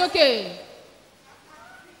ọwọ́ rẹ sókè.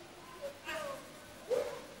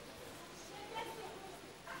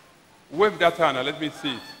 Wave that hand and let me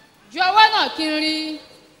see it. Ju ọwọ́ náà kí n rí.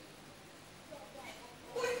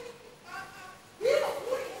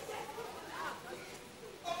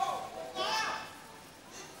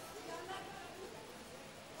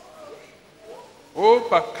 Oh,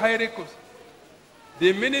 Pakairikos.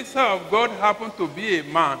 The minister of God happened to be a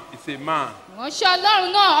man. It's a man. Ìránṣẹ́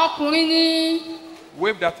Ọlọ́run náà ọkùnrin ni.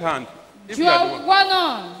 Wave that hand. If Ju you are the one. ọwọ́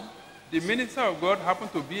náà. The minister of God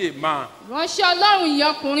happened to be a man. Ìránṣẹ́ Ọlọ́run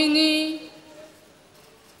yìí ọkùnrin ni.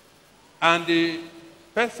 And the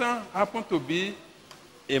person happened to be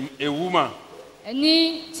a woman.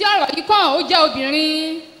 Ẹni tí ọ̀rọ̀ yìí kàn ó jẹ́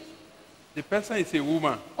obìnrin. The person is a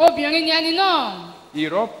woman. Obìnrin ni ẹni náà. He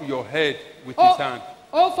rubbed your head with his hand.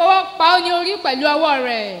 Ó fọwọ́ pa ọ́ ní orí pẹ̀lú ọwọ́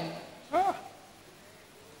rẹ̀.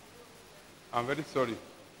 I'm very sorry.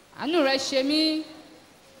 Àánú rẹ̀ ṣe mí.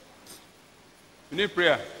 You need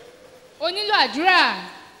prayer. O nílò àdúrà.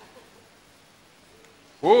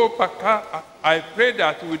 Oh, Paka, I pray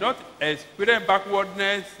that you will not experience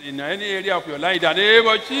backwardness in any area of your life. In the name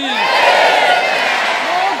of Jesus.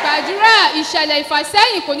 Mo gbàdúrà ìṣẹ̀lẹ̀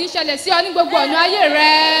ìfàsẹ́yìn kò ní ṣẹlẹ̀ sí ọ ní gbogbo ọ̀nà ayé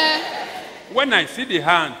rẹ. When I see the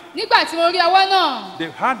hand, Nígbà tí mo rí ọwọ́ náà,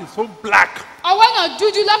 the hand is so black. ọwọ́ náà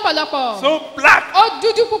dúdú lọ́pọ̀lọpọ̀. So black. Ó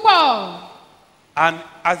dúdú púpọ̀. And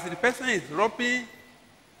as the person is rubbing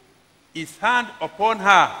his hand upon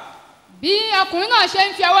her, Bí ọkùnrin náà ṣe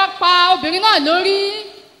ń fi ọwọ́ pa obìnrin náà lórí.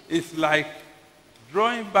 it's like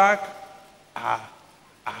drawing back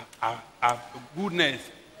a goodness,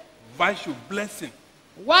 virtue, blessing.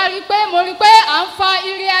 Wá rí i pé mo rí i pé à ń fa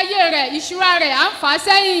ire ayé rẹ̀, ìṣúra rẹ̀, à ń fà á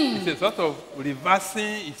sẹ́yìn. It's a sort of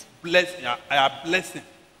reversing his blessing, a blessing.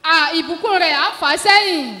 Ìbùkún rẹ̀ à ń fà á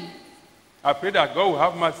sẹ́yìn. I pray that God will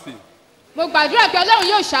have mercy. Mo gbàdúrà pé Ọlọ́run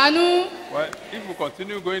yóò ṣàánú. Well, if we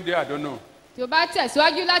continue going there, I don't know. Tí o bá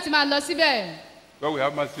tẹ̀síwájú láti máa lọ síbẹ̀, God will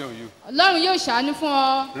have mercy on you. Ọlọ́run yóò ṣàánú fún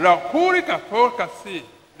ọ. Rakurika porkasi.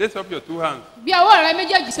 Raise up your 2 hands. Bí ọwọ́ rẹ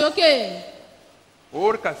méjèèjì sókè.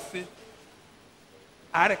 Orkasi.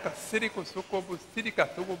 Areka siriko sokobo sirika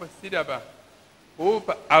sokobo siraba. Oh,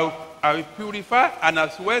 I will purify and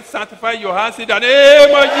as well sanctify your hands in the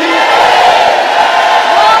name of Jesus.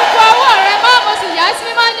 Mo fọ ọwọ́ rẹ mọ́, mo sì yà á sí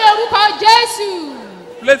mímọ́ ní orúkọ Jésù.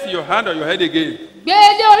 Place your hand on your head again. Gbé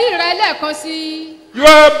orí rẹ lẹ́ẹ̀kan sí i. You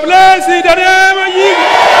are blessed in the name of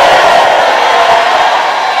Jesus.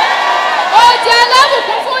 Ó jẹ́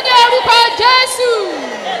alábùkún fún ní orúkọ Jésù.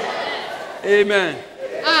 Amen.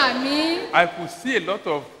 Àmín. I could see a lot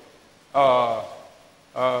of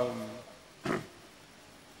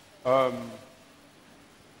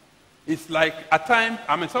it's like at times,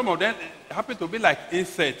 I mean, some of them happen to be like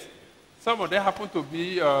insects. Some of them happen to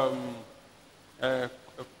be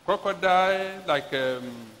crocodile, like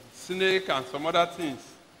snake and some other things,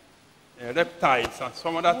 reptiles and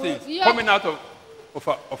some other things Yeah. coming out of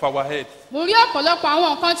our heads. Mo rí ọ̀pọ̀lọpọ̀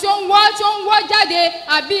àwọn nǹkan tí ó ń wọ́ jáde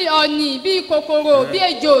àbí ọ̀nì bí kòkòrò bí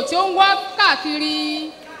ejò tí ó ń wọ́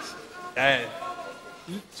káàkiri.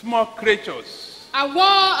 Small creatures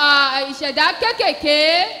Àwọn ìṣẹ̀dá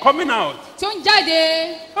kéékèèké coming out. tí ó ń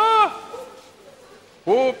jáde.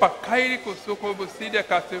 Oh, Pakairi Kosoko Boside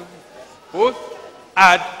Kasevu. Oh,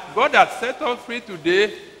 and God has set us free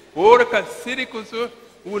today. Oh, Kasiri Koso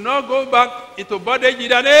will not go back into bondage in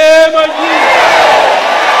the name of Jesus.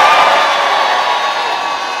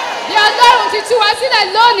 Bí Ọlọ́run ti tú wa sílẹ̀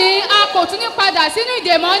lónìí, a kò tún ní padà sínú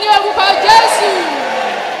ìdèmọ́ ní orúkọ Jésù.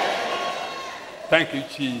 Thank you,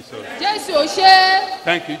 Jesus. Jésù ò ṣé.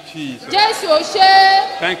 Thank you, Jesus. Jésù ò ṣé.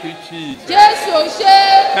 Thank you, Jesus. Jésù ò ṣé.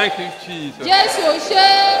 Thank you, Jesus. Jésù ò ṣé.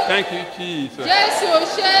 Thank you, Jesus. Jésù ò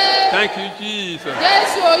ṣé. Thank you, Jesus.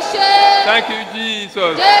 Jésù ò ṣé. Thank you,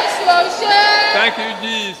 Jesus. Jésù ò ṣé. Thank you,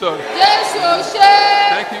 Jesus. Jésù ò ṣé.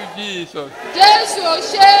 Thank you, Jesus. Jésù ò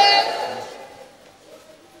ṣé.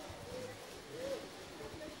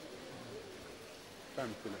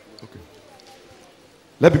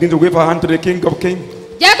 Let's begin to wave our hand to the King of Kings,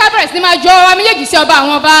 Jẹ́ ká bẹ̀rẹ̀ sí ní máa jọ ọba méjèèjì sí ọba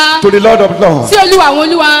àwọn ọba. to the Lord of Lords, Sí olúwa àwọn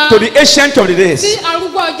olúwa. to the Ancient of the Sí Days,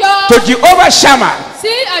 arúgbó ọjọ́. to Jehovah Shammah, Sí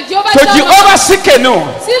Jehovah to Shammah. Jehovah Sikkenu,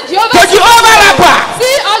 Sí Jehovah to Jehovah Shammah. Rapha. Sí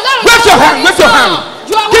Ọlọ́run Wave your hand, wave your hand.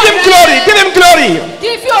 Give him glory, give him glory, Kì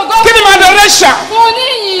í fi ògo give him adoration. fún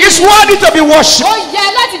oníyìn. It's worthy to be worshipped. Ó yẹ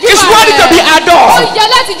láti júbà It's worthy to be rẹ̀. adored. Ó yẹ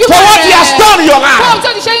láti júbà For what rẹ̀. he has done in your Fún ohun life, tó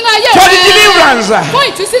ti ṣe nínú ayé for the rẹ̀. deliverance, Fún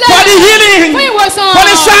ìtúsílẹ̀. for the healing, Fún ìwòsàn. for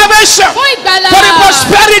the salvation, Fún ìgbàlà. for the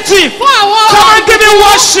prosperity. Fún àwọn Come on, give him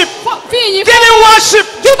worship. Fi ìyìn Give him worship.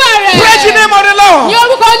 júbà rẹ̀. Praise the name of the Lord. Ní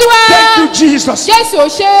orúkọ olúwa. Thank you, Jesus. Jésù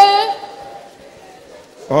ò ṣé.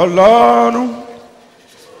 Ọlọ́run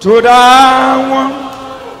tó dá wọn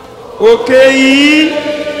òkè yìí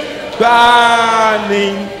gbà ní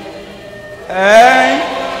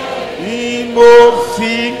ẹ̀yìn mo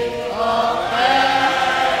fi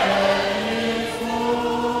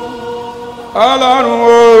Ọlọ́run o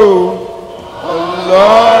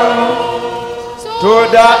Ọlọ́run tó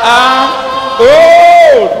dá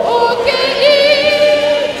òkè yìí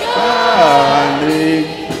gbà ní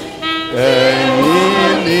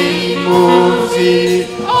ẹ̀yìn ni mo fi.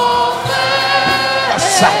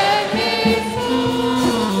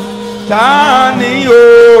 Tani o.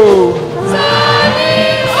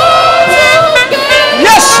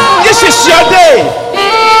 Yes, this is your day.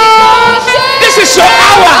 This is your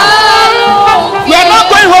hour. We are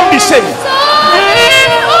not going home the same.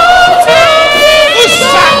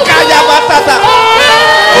 Usakaya batata.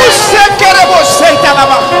 Usekerebo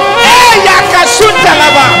sentalaba. Eyaka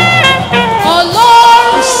suntalaba.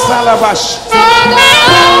 Ọlọ́run. Salabash.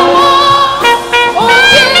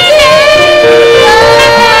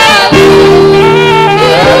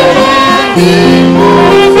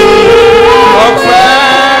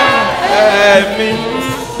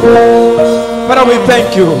 Father, we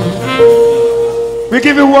thank you. We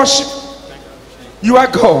give you worship. You are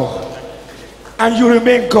God, and you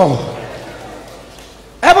remain God.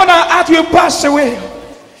 Heaven and earth will pass away,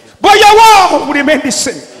 but your word will remain the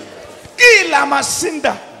same. Ila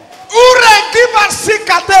masinda, ure kipa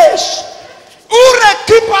sikatesh, ure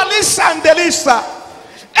kipa lisandelisa,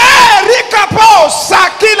 erika po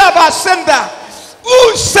sakila basenda.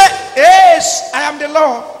 Who say, yes, I am the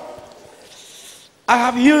Lord. I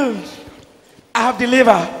have healed. I have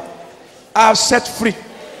delivered. I have set free.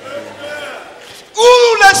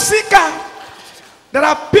 There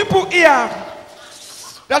are people here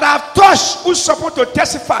that I have touched who's supposed to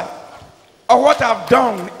testify of what I've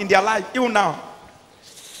done in their life, even now.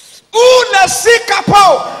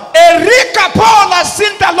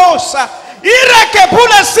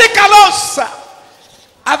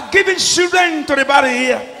 I've given children to the body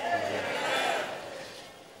here.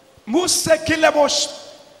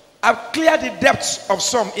 I've cleared the depths of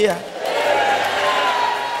some here.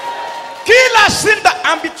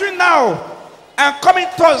 And between now and coming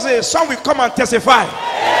Thursday, some will come and testify.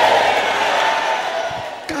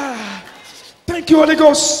 God, thank you, Holy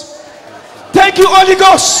Ghost. Thank you, Holy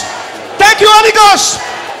Ghost. Thank you, Holy Ghost.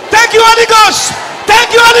 Thank you, Holy Ghost.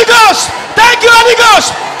 Thank you, Holy Ghost. Thank you, Holy Ghost.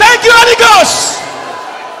 Thank you, Holy Ghost.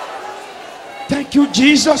 Thank you,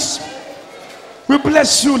 Jesus. We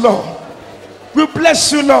bless you, Lord. We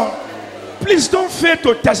bless you, Lord. Please don't fail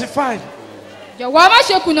to testify. jọ̀wọ́ má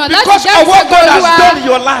ṣe kùnà láti Because jẹ́ of what God has Olúwa. done in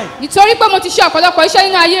your life. nítorí pé mo ti ṣe ọ̀pọ̀lọpọ̀ iṣẹ́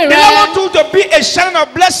nínú ayé And I rẹ. want you to be a channel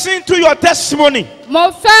of blessing to your testimony. mo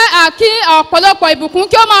fẹ́ kí ọ̀pọ̀lọpọ̀ ìbùkún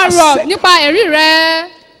kí ó máa rọ̀ nípa ẹ̀rí rẹ.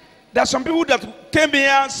 There are some people that came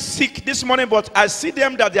here sick this morning, but I see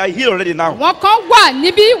them that they are healed already now. wọ́n kan wà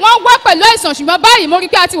níbí wọ́n wá pẹ̀lú àìsàn ṣùgbọ́n báyìí mo rí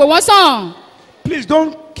pé a ti wò wọ́n sàn. Please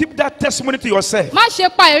don't keep that testimony to yourself. má ṣe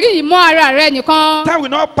pa ẹ̀rí yìí mọ́ ara rẹ nìkan. Time will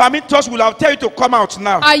not permit us. We'll have tell you to come out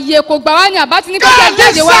now. àyè kò gbà wá ní àbá ti ní kí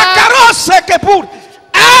jáde wá.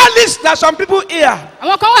 At least there are some people here.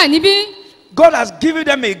 àwọn kan wà níbí. God has given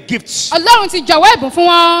them a gift, ọlọ́run ti jọ̀wọ́ ẹ̀bùn fún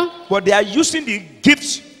wọn. but they are using the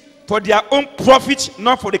gift for their own profit,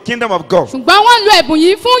 not for the kingdom of God. ṣùgbọ́n wọ́n lo ẹ̀bùn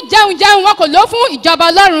yìí fún jẹun wọn kò lò ó fún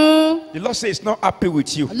ìjọba ọlọ́run. The Lord says He's not happy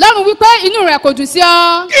with you. ọlọ́run wípé inú rẹ̀ kò dùn sí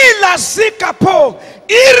ọ.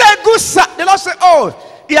 The Lord said, oh,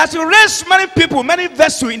 He has raised many people, many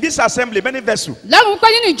vessels in this assembly, many vessels. ọlọ́run wípé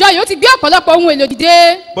nínú ìjọ yìí ó ti gbé ọ̀pọ̀lọpọ̀ ohun èlò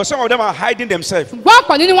dìde. But some of them are hiding themselves. ṣùgbọ́n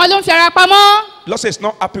ọ̀pọ̀ nínú wọn ló ń fi ara pamọ́. The Lord says He's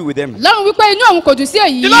not happy with them. ọlọ́run wípé inú òun kò dùn sí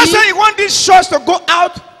èyí. The Lord said He wants this church to go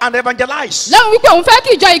out and evangelize. ọlọ́run wípé òun fẹ́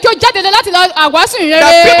kí ìjọ yìí kí ó jáde lọ láti lọ àwásù ìrere.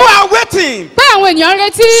 That people are waiting. pé àwọn ènìyàn ń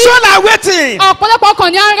retí. Some are waiting. ọ̀pọ̀lọpọ̀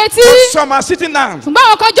ọkàn ni à ń retí. But some are sitting down. ṣùgbọ́n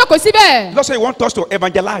àwọn kan jókòó síbẹ̀. The Lord said He wants us to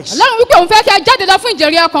evangelize. ọlọ́run wípé òun fẹ́ kí a jáde lọ fún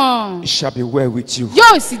ìjẹ́rìí ọkàn. It shall be well with you.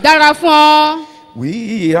 yóò sì dára fún ọ.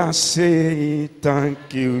 We are saying thank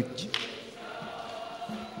you.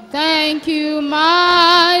 Thank you,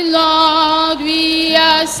 my Lord. We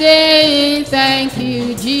are saying thank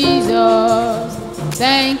you, Jesus.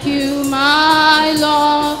 Thank you, my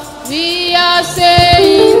Lord. We are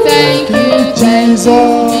saying thank you, Jesus.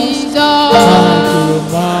 Thank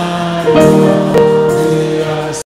you, my